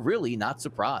 and we're really not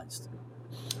surprised.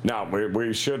 No,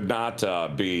 we should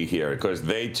not be here because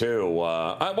they, too.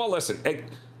 Well, listen,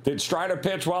 did Strider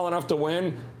pitch well enough to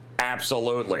win?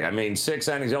 Absolutely. I mean, 6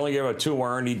 innings, he only gave a 2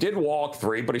 earned. He did walk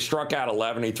 3, but he struck out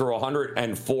 11. He threw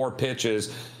 104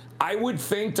 pitches. I would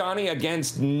think, Donnie,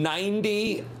 against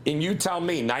 90, and you tell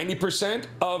me, 90%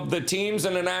 of the teams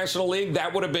in the National League,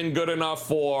 that would have been good enough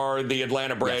for the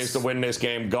Atlanta Braves to win this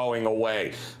game going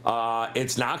away.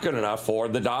 It's not good enough for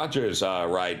the Dodgers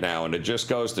right now, and it just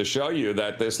goes to show you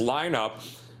that this lineup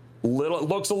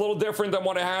looks a little different than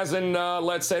what it has in,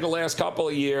 let's say, the last couple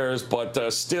of years,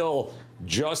 but still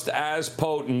just as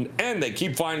potent, and they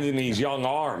keep finding these young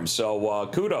arms. So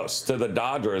kudos to the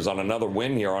Dodgers on another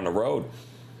win here on the road.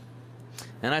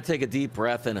 And I take a deep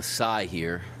breath and a sigh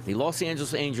here. The Los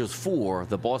Angeles Angels 4,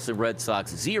 the Boston Red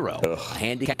Sox 0. I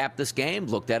handicapped this game,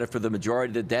 looked at it for the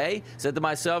majority of the day, said to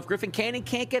myself, Griffin Canning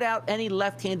can't get out any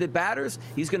left-handed batters.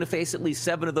 He's going to face at least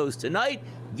 7 of those tonight.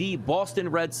 The Boston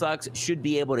Red Sox should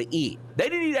be able to eat. They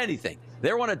didn't eat anything.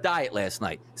 They were on a diet last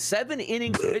night. 7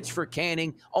 innings pitched for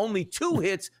Canning, only 2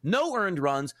 hits, no earned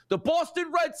runs. The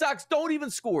Boston Red Sox don't even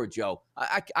score, Joe.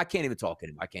 I can't even talk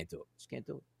anymore. I can't do it. Just can't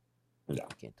do it.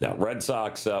 No, Red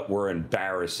Sox were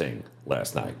embarrassing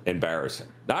last night. Embarrassing.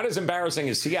 Not as embarrassing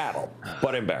as Seattle,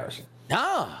 but embarrassing.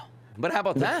 Ah, but how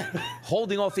about that?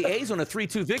 Holding off the A's on a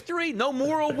 3-2 victory. No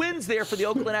moral wins there for the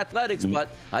Oakland Athletics, but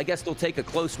I guess they'll take a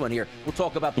close one here. We'll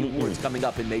talk about the awards coming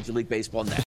up in Major League Baseball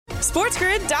next.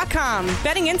 SportsGrid.com.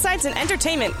 Betting insights and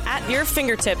entertainment at your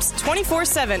fingertips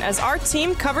 24/7 as our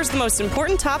team covers the most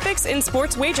important topics in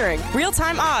sports wagering.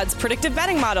 Real-time odds, predictive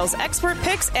betting models, expert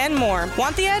picks, and more.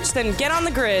 Want the edge? Then get on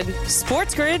the grid.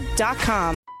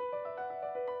 SportsGrid.com.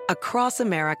 Across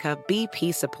America,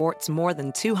 BP supports more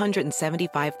than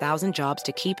 275,000 jobs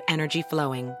to keep energy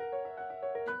flowing.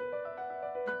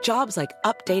 Jobs like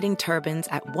updating turbines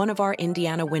at one of our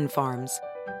Indiana wind farms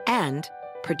and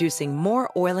producing more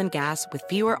oil and gas with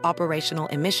fewer operational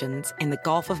emissions in the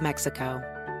Gulf of Mexico.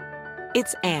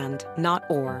 It's and, not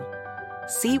or.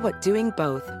 See what doing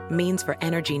both means for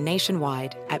energy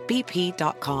nationwide at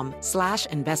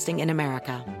bp.com/investing in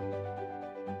America.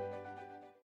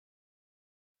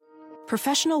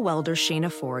 Professional welder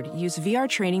Shayna Ford used VR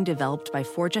training developed by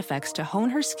ForgeFX to hone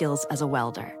her skills as a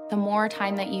welder. The more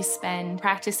time that you spend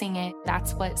practicing it,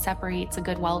 that's what separates a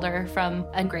good welder from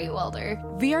a great welder.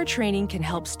 VR training can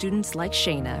help students like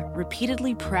Shayna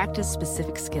repeatedly practice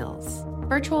specific skills.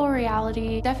 Virtual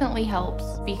reality definitely helps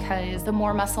because the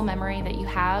more muscle memory that you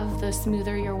have, the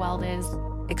smoother your weld is.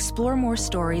 Explore more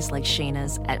stories like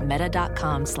Shayna's at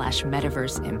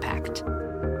meta.com/metaverseimpact.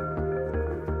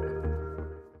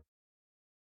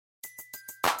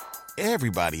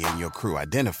 Everybody in your crew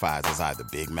identifies as either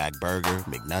Big Mac Burger,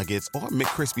 McNuggets, or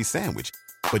McCrispy Sandwich.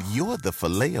 But you're the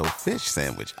Filet-O-Fish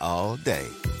Sandwich all day.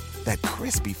 That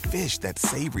crispy fish, that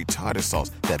savory tartar sauce,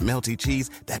 that melty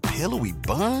cheese, that pillowy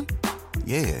bun.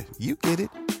 Yeah, you get it.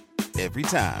 Every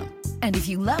time. And if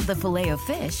you love the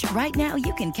Filet-O-Fish, right now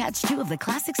you can catch 2 of the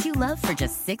classics you love for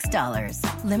just $6.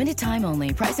 Limited time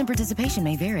only. Price and participation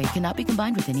may vary. Cannot be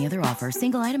combined with any other offer.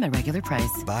 Single item at regular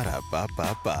price.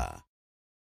 Ba-da-ba-ba-ba.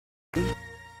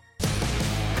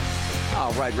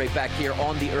 All right back here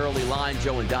on the early line.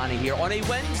 Joe and Donnie here on a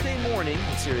Wednesday morning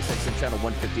on Sirius XM Channel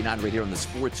 159 right here on the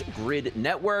Sports Grid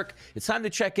Network. It's time to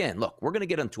check in. Look, we're going to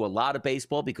get into a lot of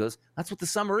baseball because that's what the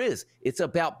summer is. It's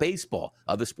about baseball.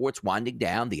 Other sports winding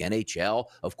down, the NHL,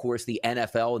 of course, the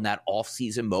NFL in that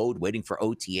off-season mode, waiting for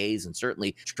OTAs and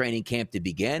certainly training camp to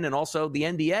begin, and also the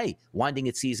NBA winding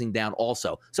its season down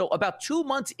also. So about 2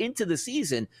 months into the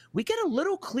season, we get a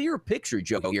little clearer picture,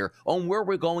 Joe, here on where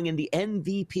we're going in the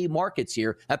MVP markets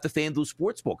here at the FanDuel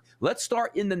Sportsbook. Let's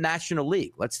start in the National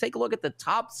League. Let's take a look at the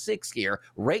top 6 here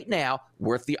right now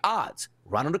worth the odds.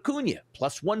 Ronald Acuna,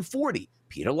 plus 140.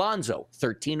 Pete Alonso,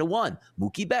 13-1.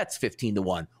 Mookie Betts,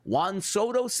 15-1. Juan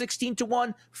Soto,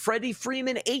 16-1. Freddie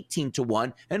Freeman,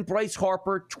 18-1. And Bryce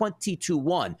Harper,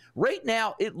 22-1. Right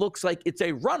now, it looks like it's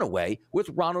a runaway with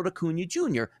Ronald Acuna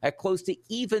Jr. at close to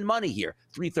even money here.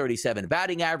 337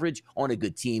 batting average on a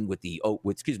good team with the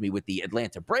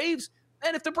Atlanta Braves.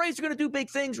 And if the Braves are going to do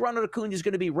big things, Ronald Acuna is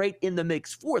going to be right in the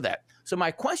mix for that. So my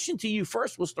question to you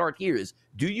first, we'll start here, is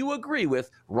do you agree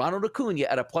with Ronald Acuna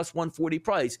at a plus 140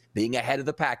 price being ahead of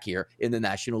the pack here in the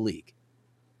National League?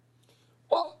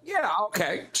 Well, yeah,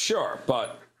 okay, sure.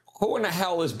 But who in the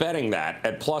hell is betting that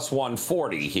at plus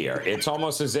 140 here? It's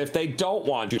almost as if they don't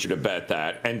want you to bet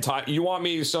that. And you want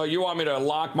me to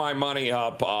lock my money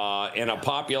up in a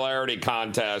popularity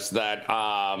contest that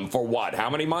for what? How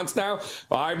many months now?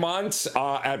 5 months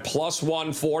at plus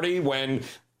 140 when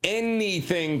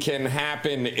anything can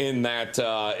happen in that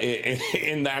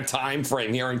time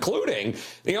frame here, including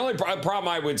the only problem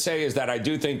I would say is that I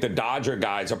do think the Dodger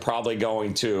guys are probably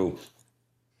going to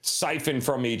siphon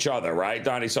from each other, right,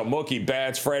 Donnie? So Mookie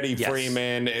Betts, Freddie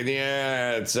Freeman,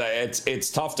 yeah, it's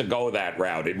tough to go that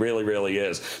route. It really, really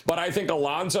is. But I think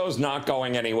Alonso's not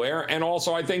going anywhere, and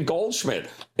also I think Goldschmidt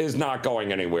is not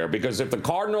going anywhere, because if the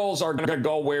Cardinals are going to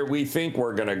go where we think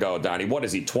we're going to go, Donnie, what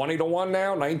is he, 20-1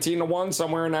 now, 19-1,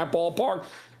 somewhere in that ballpark?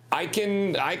 I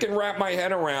can wrap my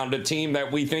head around a team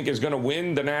that we think is going to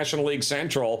win the National League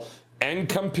Central and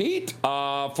compete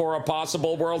for a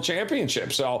possible world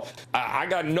championship. So I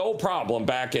got no problem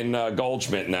backing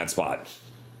Goldschmidt in that spot.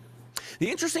 The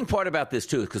interesting part about this,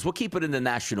 too, because we'll keep it in the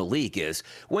National League, is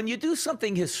when you do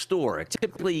something historic,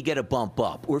 typically you get a bump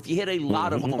up, or if you hit a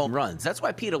lot of home runs. That's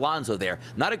why Pete Alonso there,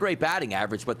 not a great batting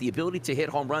average, but the ability to hit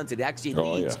home runs, it actually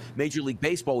leads Major League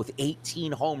Baseball with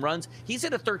 18 home runs. He's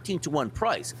at a 13-1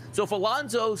 price. So if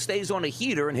Alonso stays on a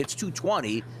heater and hits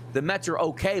 220, the Mets are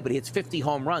okay, but he hits 50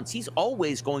 home runs. He's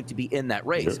always going to be in that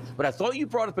race. But I thought you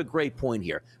brought up a great point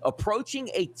here. Approaching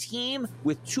a team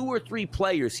with 2 or 3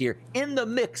 players here in the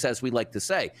mix, as we like to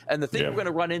say. And the thing we're going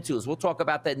to run into is we'll talk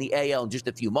about that in the AL in just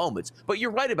a few moments. But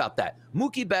you're right about that.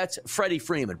 Mookie Betts, Freddie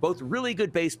Freeman, both really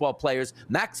good baseball players.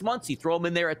 Max Muncy, throw him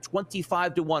in there at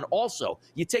 25-1 also.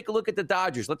 You take a look at the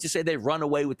Dodgers. Let's just say they run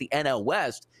away with the NL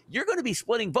West. You're going to be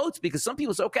splitting votes because some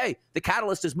people say, okay, the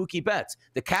catalyst is Mookie Betts.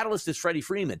 The catalyst is Freddie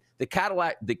Freeman. The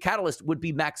catalyst would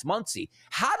be Max Muncy.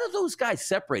 How do those guys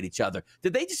separate each other?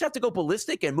 Did they just have to go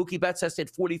ballistic and Mookie Betts has to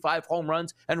hit 45 home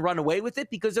runs and run away with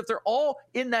it? Because if they're all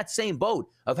in that same boat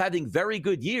of having very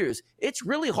good years, it's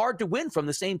really hard to win from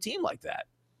the same team like that.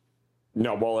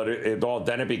 No, well,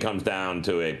 it becomes down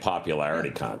to a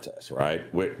popularity contest,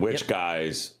 right? Which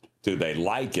guys do they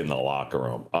like in the locker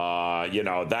room?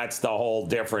 That's the whole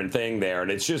different thing there. And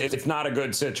it's not a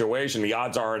good situation. The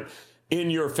odds aren't in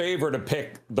your favor to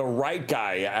pick the right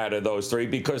guy out of those 3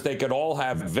 because they could all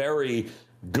have very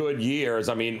good years.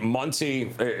 I mean,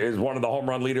 Muncy is one of the home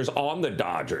run leaders on the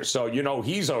Dodgers. So,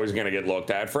 he's always going to get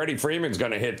looked at. Freddie Freeman's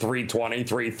going to hit 320,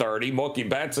 330. Mookie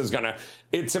Betts is going to,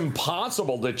 it's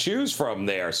impossible to choose from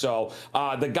there. So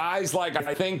the guys like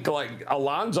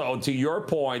Alonso, to your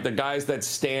point, the guys that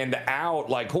stand out,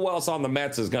 like who else on the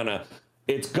Mets is going to,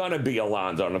 it's going to be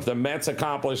Alonso. And if the Mets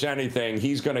accomplish anything,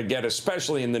 he's going to get,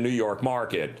 especially in the New York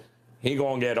market, he's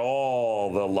going to get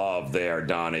all the love there,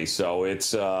 Donnie. So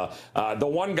it's the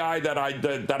one guy that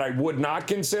I would not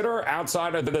consider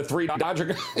outside of the 3 Dodger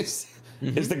guys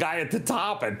is the guy at the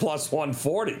top at plus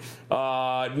 140.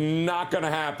 Not going to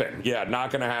happen. Yeah, not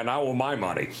going to happen. Not with my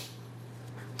money.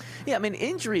 Yeah, I mean,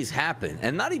 injuries happen,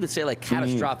 and not even say like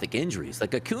catastrophic injuries.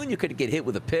 Like Acuna could get hit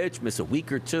with a pitch, miss a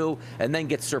week or 2, and then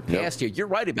get surpassed here. You're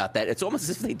right about that. It's almost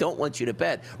as if they don't want you to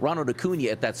bet Ronald Acuna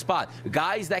at that spot.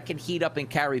 Guys that can heat up and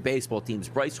carry baseball teams.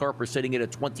 Bryce Harper sitting at a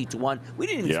 20-1. We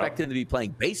didn't even expect him to be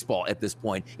playing baseball at this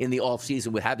point in the offseason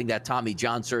with having that Tommy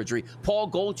John surgery. Paul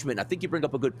Goldschmidt, I think you bring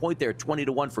up a good point there,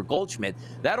 20-1 for Goldschmidt.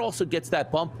 That also gets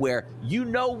that bump where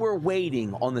we're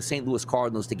waiting on the St. Louis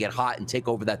Cardinals to get hot and take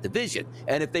over that division.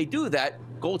 And if they do that,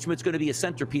 Goldschmidt's going to be a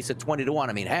centerpiece at 20-1.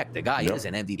 I mean, heck, the guy is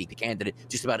an MVP candidate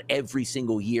just about every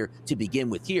single year to begin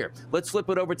with here. Let's flip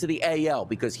it over to the AL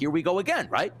because here we go again,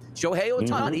 right? Shohei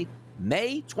Ohtani,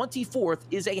 May 24th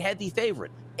is a heavy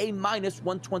favorite, a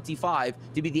 -125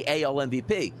 to be the AL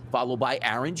MVP, followed by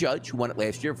Aaron Judge, who won it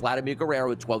last year, Vladimir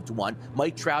Guerrero at 12-1,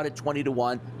 Mike Trout at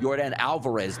 20-1, Yordan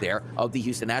Alvarez there of the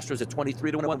Houston Astros at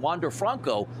 23-1, Wander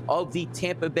Franco of the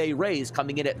Tampa Bay Rays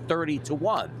coming in at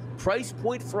 30-1. Price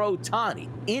point for Ohtani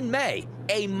in May,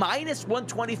 a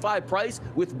 -125 price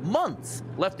with months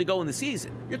left to go in the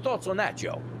season. Your thoughts on that,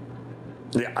 Joe?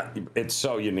 Yeah, it's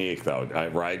so unique, though,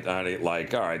 right?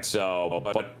 Like, all right, so,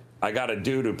 but I got a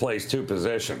dude who plays two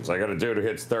positions. I got a dude who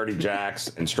hits 30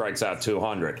 jacks and strikes out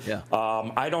 200. Yeah.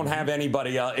 I don't have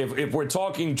anybody else. If we're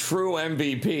talking true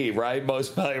MVP, right,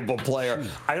 most valuable player,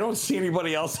 I don't see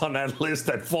anybody else on that list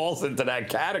that falls into that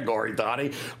category,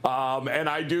 Donnie. And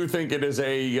I do think it is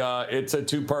it's a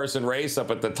two-person race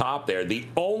up at the top there. The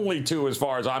only two, as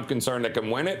far as I'm concerned, that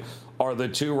can win it are the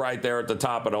two right there at the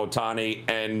top of Ohtani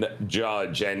and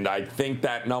Judge. And I think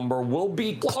that number will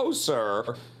be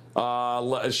closer,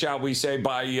 shall we say,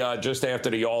 by just after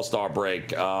the All-Star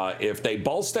break. If they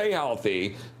both stay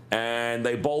healthy and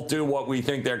they both do what we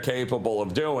think they're capable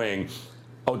of doing,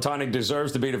 Ohtani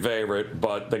deserves to be the favorite,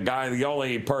 but the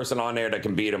only person on there that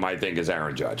can beat him, I think, is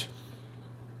Aaron Judge.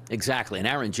 Exactly. And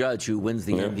Aaron Judge, who wins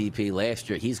the MVP last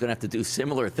year, he's going to have to do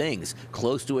similar things,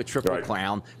 close to a triple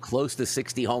crown, close to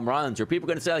 60 home runs, or people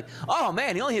are going to say, like, oh,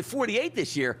 man, he only hit 48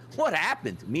 this year. What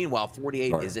happened? Meanwhile,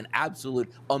 48 is an absolute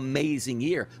amazing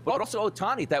year. But also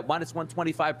Ohtani, that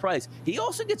 -125 price, he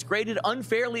also gets graded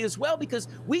unfairly as well because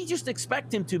we just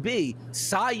expect him to be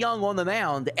Cy Young on the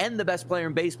mound and the best player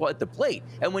in baseball at the plate.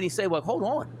 And when you say, well, hold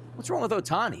on, what's wrong with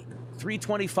Ohtani?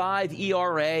 3.25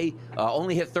 ERA,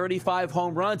 only hit 35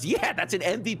 home runs. Yeah, that's an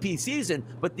MVP season,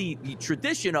 but the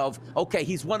tradition of, okay,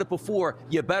 he's won it before,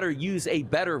 you better use a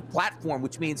better platform,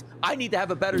 which means I need to have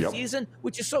a better season,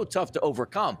 which is so tough to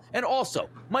overcome. And also,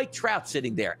 Mike Trout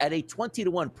sitting there at a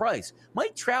 20-1 price.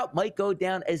 Mike Trout might go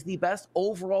down as the best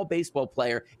overall baseball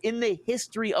player in the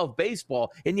history of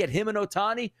baseball, and yet him and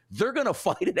Ohtani, they're going to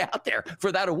fight it out there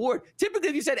for that award. Typically,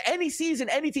 if you said any season,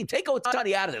 any team, take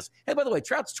Ohtani out of this. Hey, by the way,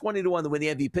 Trout's 20-1 to win the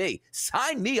MVP.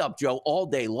 Sign me up, Joe, all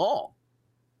day long.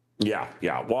 Yeah.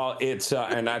 Well, it's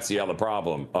and that's the other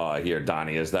problem here,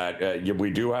 Donnie, is that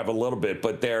we do have a little bit,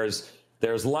 but there's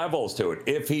levels to it.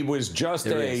 If he was just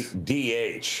a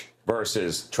DH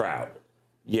versus Trout,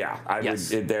 we'd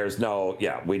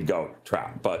go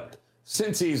Trout. But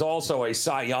since he's also a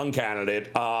Cy Young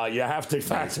candidate, you have to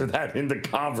factor that into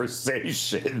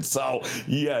conversation. So,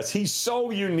 yes, he's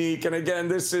so unique. And again,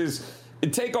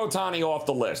 take Ohtani off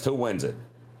the list. Who wins it?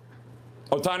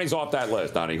 Ohtani's off that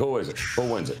list, Donnie. Who is it? Who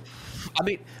wins it?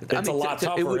 It's a lot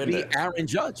tougher, it would be isn't it? Aaron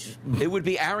Judge. It would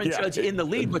be Aaron Judge in the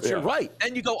lead, but you're right.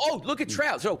 Then you go, oh, look at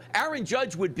Trout. So Aaron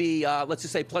Judge would be, let's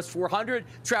just say, plus 400.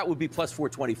 Trout would be plus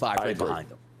 425 right behind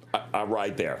him.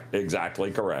 Right there.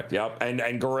 Exactly correct. Yep.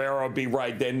 And Guerrero would be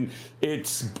right. Then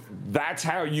that's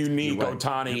how unique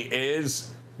Ohtani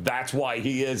is. That's why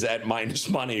he is at minus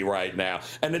money right now.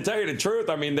 And to tell you the truth,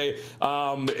 I mean,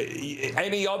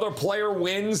 any other player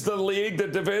wins the league, the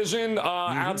division,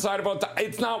 outside of Ohtani,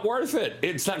 it's not worth it.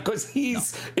 It's not, because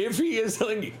if he is,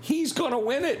 he's going to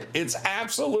win it. It's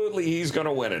absolutely, he's going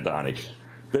to win it, Donnie.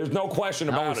 There's no question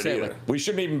about it either. We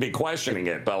shouldn't even be questioning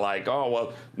it, but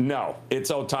no, it's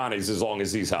Ohtani's as long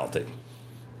as he's healthy.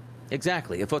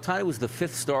 Exactly. If Ohtani was the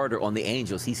 5th starter on the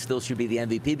Angels, he still should be the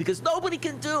MVP because nobody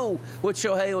can do what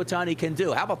Shohei Ohtani can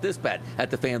do. How about this bet at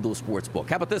the FanDuel Sportsbook?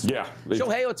 How about this one?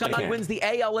 Shohei Ohtani wins the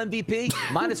AL MVP,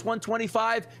 minus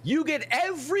 125. You get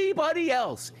everybody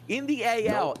else in the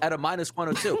AL at a minus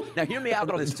 102. Now, hear me out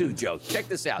on this too, Joe. Check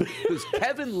this out, because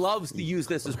Kevin loves to use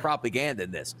this as propaganda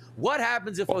in this. What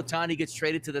happens if Ohtani gets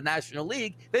traded to the National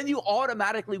League? Then you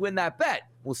automatically win that bet.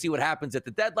 We'll see what happens at the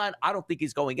deadline. I don't think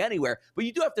he's going anywhere, but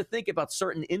you do have to think about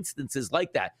certain instances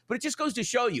like that. But it just goes to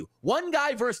show you, one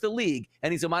guy versus the league,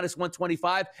 and he's a minus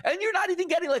 125, and you're not even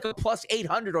getting like a plus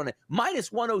 800 on it.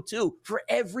 Minus 102 for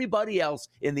everybody else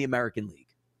in the American League.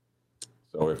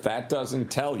 So if that doesn't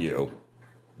tell you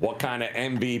what kind of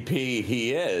MVP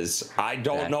he is, I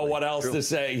don't know what else to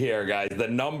say here, guys. The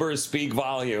numbers speak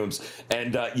volumes.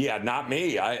 And, not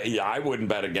me. I wouldn't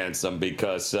bet against them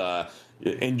because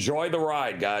enjoy the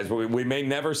ride, guys. We may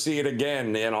never see it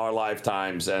again in our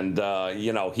lifetimes. And,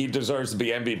 he deserves to be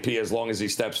MVP as long as he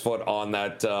steps foot on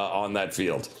that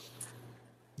field.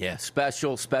 Yeah,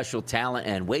 special talent.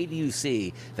 And wait till you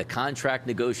see the contract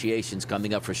negotiations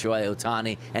coming up for Shohei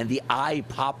Ohtani and the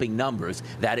eye-popping numbers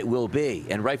that it will be.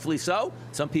 And rightfully so,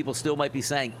 some people still might be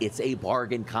saying it's a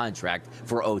bargain contract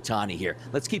for Ohtani here.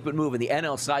 Let's keep it moving. The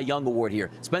NL Cy Young Award here.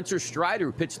 Spencer Strider,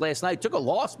 who pitched last night, took a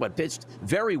loss but pitched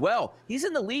very well. He's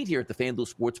in the lead here at the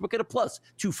FanDuel Sportsbook at a plus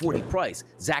 240 price.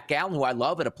 Zach Gallen, who I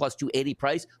love, at a plus 280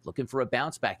 price, looking for a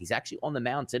bounce back. He's actually on the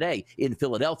mound today in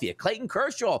Philadelphia. Clayton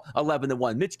Kershaw,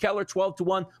 11-1. Mitch Keller,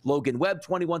 12-1. Logan Webb,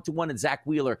 21-1. And Zach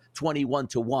Wheeler,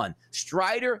 21-1.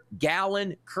 Strider,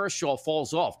 Gallen, Kershaw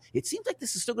falls off. It seems like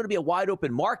this is still going to be a wide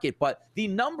open market, but the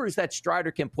numbers that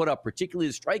Strider can put up, particularly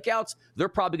the strikeouts, they're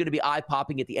probably going to be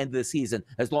eye-popping at the end of the season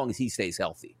as long as he stays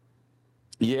healthy.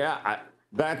 Yeah,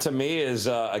 that to me is,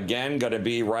 again, going to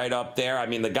be right up there. I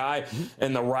mean, the guy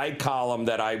in the right column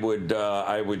that I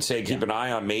would say keep an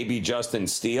eye on, maybe Justin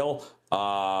Steele,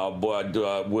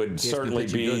 would certainly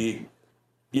be...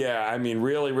 Yeah, I mean,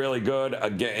 really, really good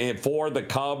again for the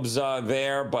Cubs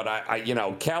there. But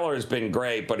Keller has been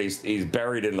great, but he's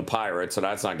buried in the Pirates, so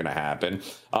that's not going to happen.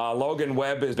 Logan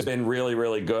Webb has been really,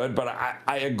 really good. But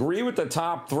I agree with the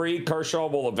top three. Kershaw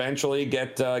will eventually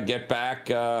get back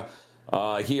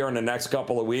here in the next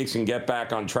couple of weeks and get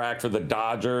back on track for the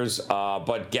Dodgers.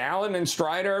 But Gallen and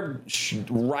Strider,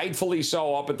 rightfully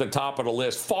so, up at the top of the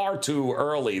list. Far too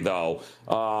early, though,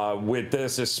 with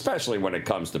this, especially when it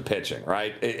comes to pitching,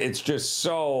 right? It's just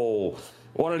so...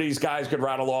 One of these guys could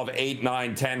rattle off 8,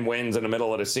 9, 10 wins in the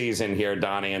middle of the season here,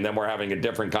 Donnie, and then we're having a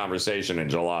different conversation in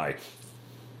July.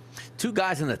 Two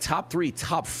guys in the top 3,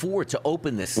 top 4 to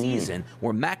open this season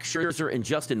were Max Scherzer and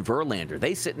Justin Verlander.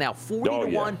 They sit now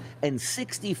 40-1 and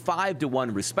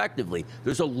 65-1, respectively.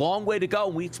 There's a long way to go.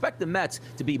 We expect the Mets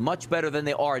to be much better than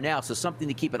they are now, so something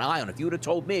to keep an eye on. If you would have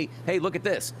told me, hey, look at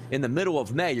this, in the middle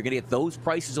of May, you're going to get those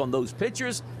prices on those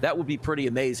pitchers, that would be pretty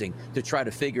amazing to try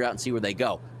to figure out and see where they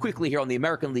go. Quickly here on the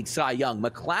American League Cy Young,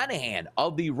 McClanahan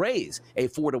of the Rays, a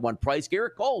 4-1 price.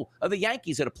 Garrett Cole of the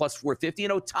Yankees at a plus 450.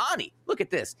 And Ohtani, look at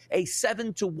this, a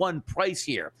 7-1 price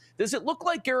here. Does it look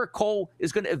like Garrett Cole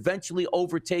is going to eventually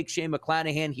overtake Shane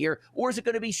McClanahan here? Or is it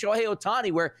going to be Shohei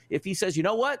Ohtani, where if he says, you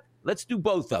know what, let's do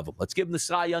both of them. Let's give him the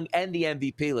Cy Young and the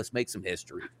MVP. Let's make some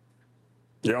history.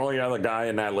 The only other guy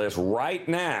in that list right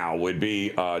now would be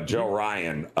Joe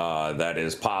Ryan. That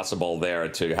is possible there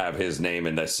to have his name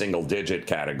in the single-digit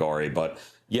category. But,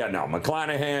 yeah, no,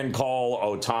 McClanahan, Cole,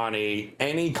 Ohtani,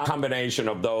 any combination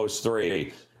of those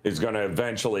three is going to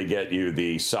eventually get you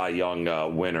the Cy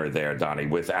Young winner there, Donnie,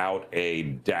 without a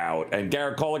doubt. And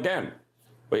Garrett Cole again.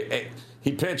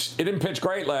 He didn't pitch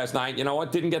great last night. You know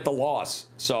what? Didn't get the loss.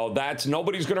 So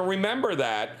nobody's going to remember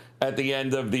that at the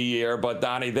end of the year. But,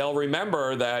 Donnie, they'll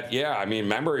remember that,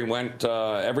 remember he went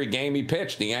every game he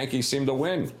pitched. The Yankees seemed to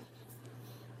win.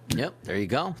 Yep, there you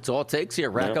go. It's all it takes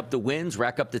here. Rack up the wins,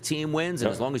 rack up the team wins,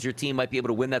 and as long as your team might be able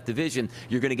to win that division,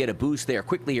 you're going to get a boost there.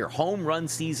 Quickly here, home run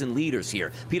season leaders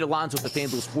here. Pete Alonso with the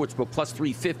FanDuel Sportsbook plus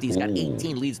 350. He's got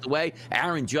 18, leads the way.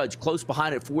 Aaron Judge close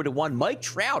behind at 4-1. Mike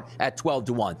Trout at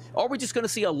 12-1. Are we just going to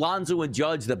see Alonso and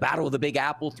Judge, the battle of the Big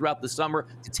Apple throughout the summer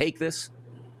to take this?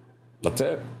 That's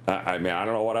it. I don't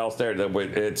know what else there.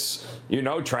 It's,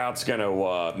 Trout's going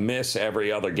to miss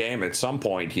every other game at some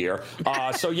point here.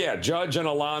 Judge and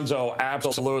Alonso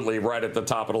absolutely right at the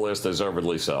top of the list,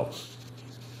 deservedly so.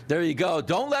 There you go.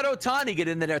 Don't let Ohtani get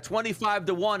in there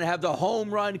 25-1 and have the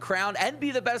home run crown and be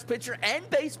the best pitcher and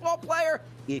baseball player.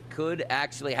 It could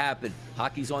actually happen.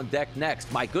 Hockey's on deck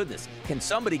next. My goodness, can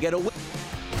somebody get a win?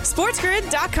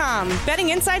 SportsGrid.com. Betting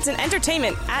insights and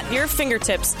entertainment at your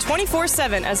fingertips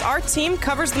 24/7 as our team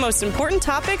covers the most important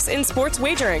topics in sports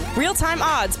wagering. Real-time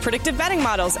odds, predictive betting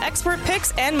models, expert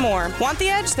picks, and more. Want the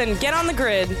edge? Then get on the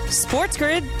grid.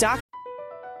 SportsGrid.com.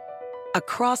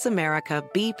 Across America,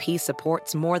 BP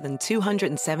supports more than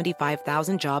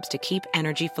 275,000 jobs to keep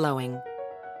energy flowing.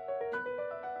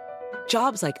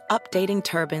 Jobs like updating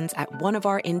turbines at one of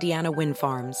our Indiana wind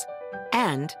farms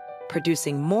and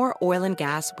producing more oil and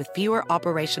gas with fewer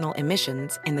operational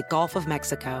emissions in the Gulf of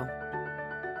Mexico.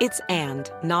 It's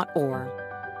and, not or.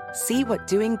 See what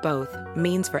doing both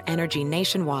means for energy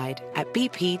nationwide at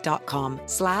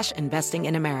bp.com/investing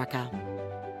in America.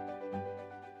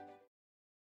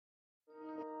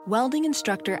 Welding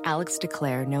instructor Alex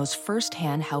DeClaire knows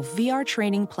firsthand how VR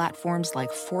training platforms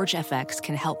like ForgeFX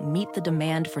can help meet the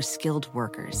demand for skilled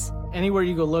workers. Anywhere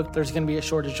you go look, there's going to be a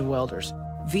shortage of welders.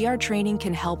 VR training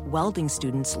can help welding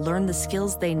students learn the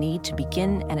skills they need to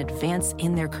begin and advance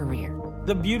in their career.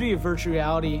 The beauty of virtual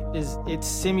reality is it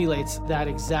simulates that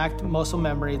exact muscle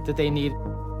memory that they need.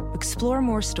 Explore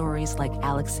more stories like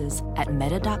Alex's at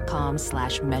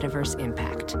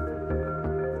meta.com/metaverseimpact.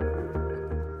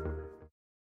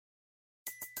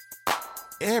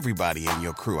 Everybody in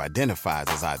your crew identifies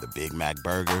as either Big Mac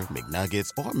Burger,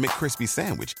 McNuggets, or McCrispy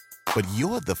Sandwich. But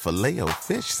you're the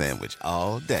Filet-O-Fish Sandwich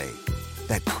all day.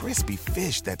 That crispy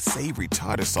fish, that savory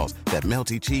tartar sauce, that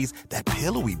melty cheese, that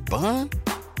pillowy bun.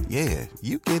 Yeah,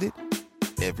 you get it.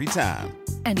 Every time.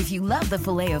 And if you love the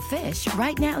Filet-O-Fish,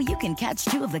 right now you can catch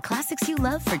two of the classics you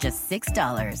love for just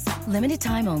 $6. Limited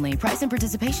time only. Price and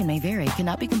participation may vary.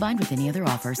 Cannot be combined with any other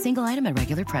offer. Single item at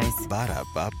regular price.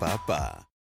 Ba-da-ba-ba-ba.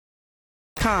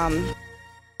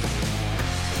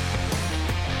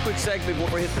 Quick segment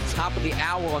before we hit the top of the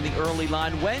hour on the early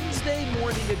line. Wednesday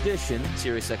morning edition.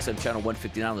 Sirius XM Channel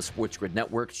 159 on the Sports Grid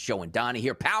Network. Joe and Donnie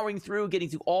here, powering through, getting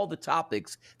through all the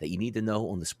topics that you need to know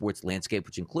on the sports landscape,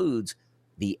 which includes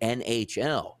the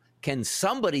NHL. Can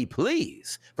somebody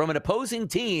please, from an opposing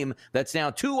team that's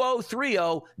now 2-0,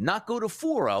 3-0, not go to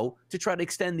 4-0 to try to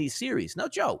extend these series? Now,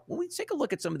 Joe, when we take a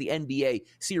look at some of the NBA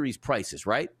series prices,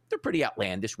 right? They're pretty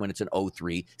outlandish when it's an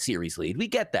 0-3 series lead. We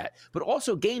get that. But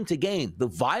also game to game, the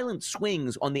violent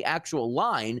swings on the actual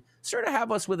line sort of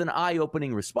have us with an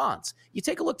eye-opening response. You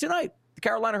take a look tonight. The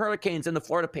Carolina Hurricanes and the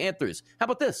Florida Panthers. How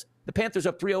about this? The Panthers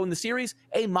up 3-0 in the series.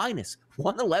 A minus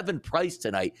 111 price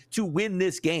tonight to win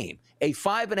this game. A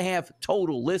 5.5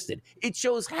 total listed. It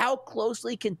shows how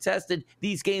closely contested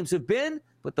these games have been,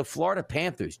 but the Florida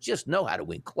Panthers just know how to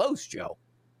win close, Joe.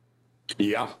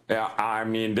 Yeah. I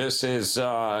mean, this is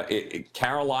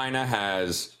Carolina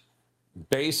has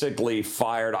basically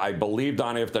fired, I believe,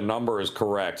 Donnie, if the number is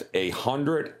correct,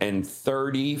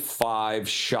 135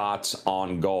 shots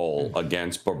on goal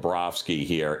against Bobrovsky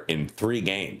here in 3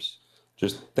 games.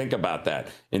 Just think about that.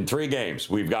 In 3 games,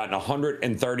 we've gotten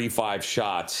 135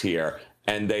 shots here,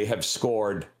 and they have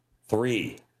scored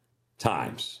 3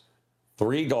 times.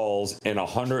 3 goals in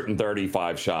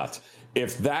 135 shots.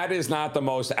 If that is not the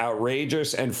most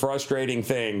outrageous and frustrating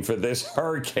thing for this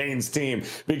Hurricanes team,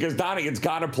 because, Donnie, it's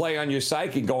got to play on your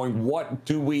psyche going, what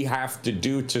do we have to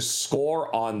do to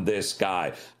score on this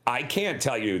guy? I can't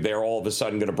tell you they're all of a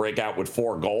sudden going to break out with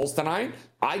 4 goals tonight.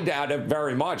 I doubt it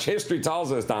very much. History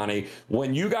tells us, Donnie,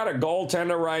 when you got a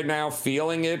goaltender right now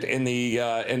feeling it in the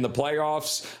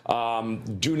playoffs,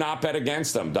 do not bet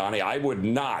against them, Donnie. I would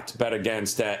not bet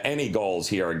against any goals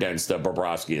here against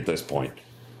Bobrovsky at this point.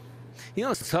 You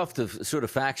know, it's tough to sort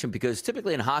of faction because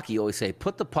typically in hockey, you always say,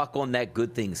 put the puck on net,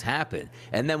 good things happen.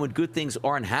 And then when good things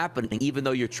aren't happening, even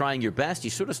though you're trying your best, you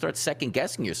sort of start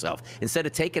second-guessing yourself. Instead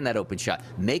of taking that open shot,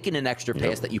 making an extra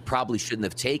pass that you probably shouldn't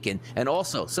have taken. And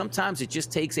also, sometimes it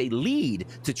just takes a lead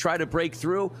to try to break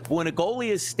through. But when a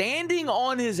goalie is standing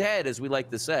on his head, as we like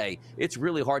to say, it's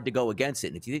really hard to go against it.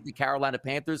 And if you think the Carolina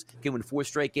Panthers can win 4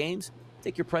 straight games,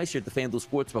 take your price here at the FanDuel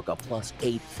Sportsbook up plus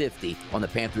 850 on the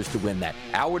Panthers to win that.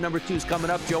 Hour number 2 is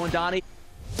coming up. Joe and Donnie.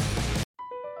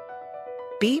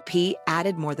 BP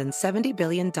added more than $70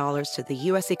 billion to the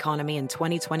U.S. economy in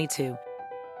 2022.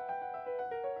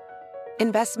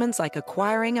 Investments like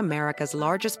acquiring America's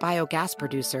largest biogas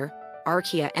producer,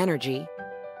 Archaea Energy,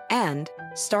 and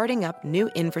starting up new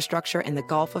infrastructure in the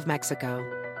Gulf of Mexico.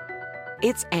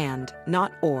 It's and,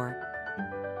 not or.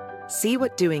 See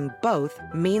what doing both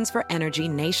means for energy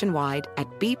nationwide at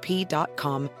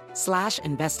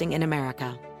bp.com/investing in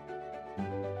America.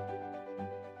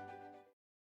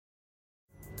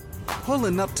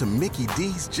 Pulling up to Mickey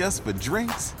D's just for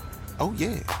drinks? Oh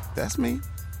yeah, that's me.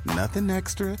 Nothing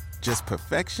extra, just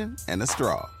perfection and a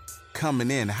straw. Coming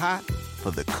in hot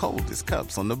for the coldest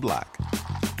cups on the block.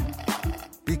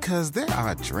 Because there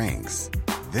are drinks.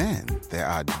 Then there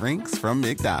are drinks from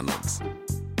McDonald's.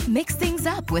 Mix things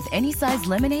up with any size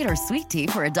lemonade or sweet tea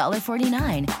for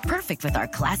 $1.49. Perfect with our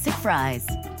classic fries.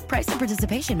 Price and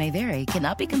participation may vary.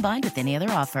 Cannot be combined with any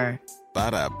other offer.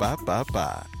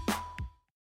 Ba-da-ba-ba-ba.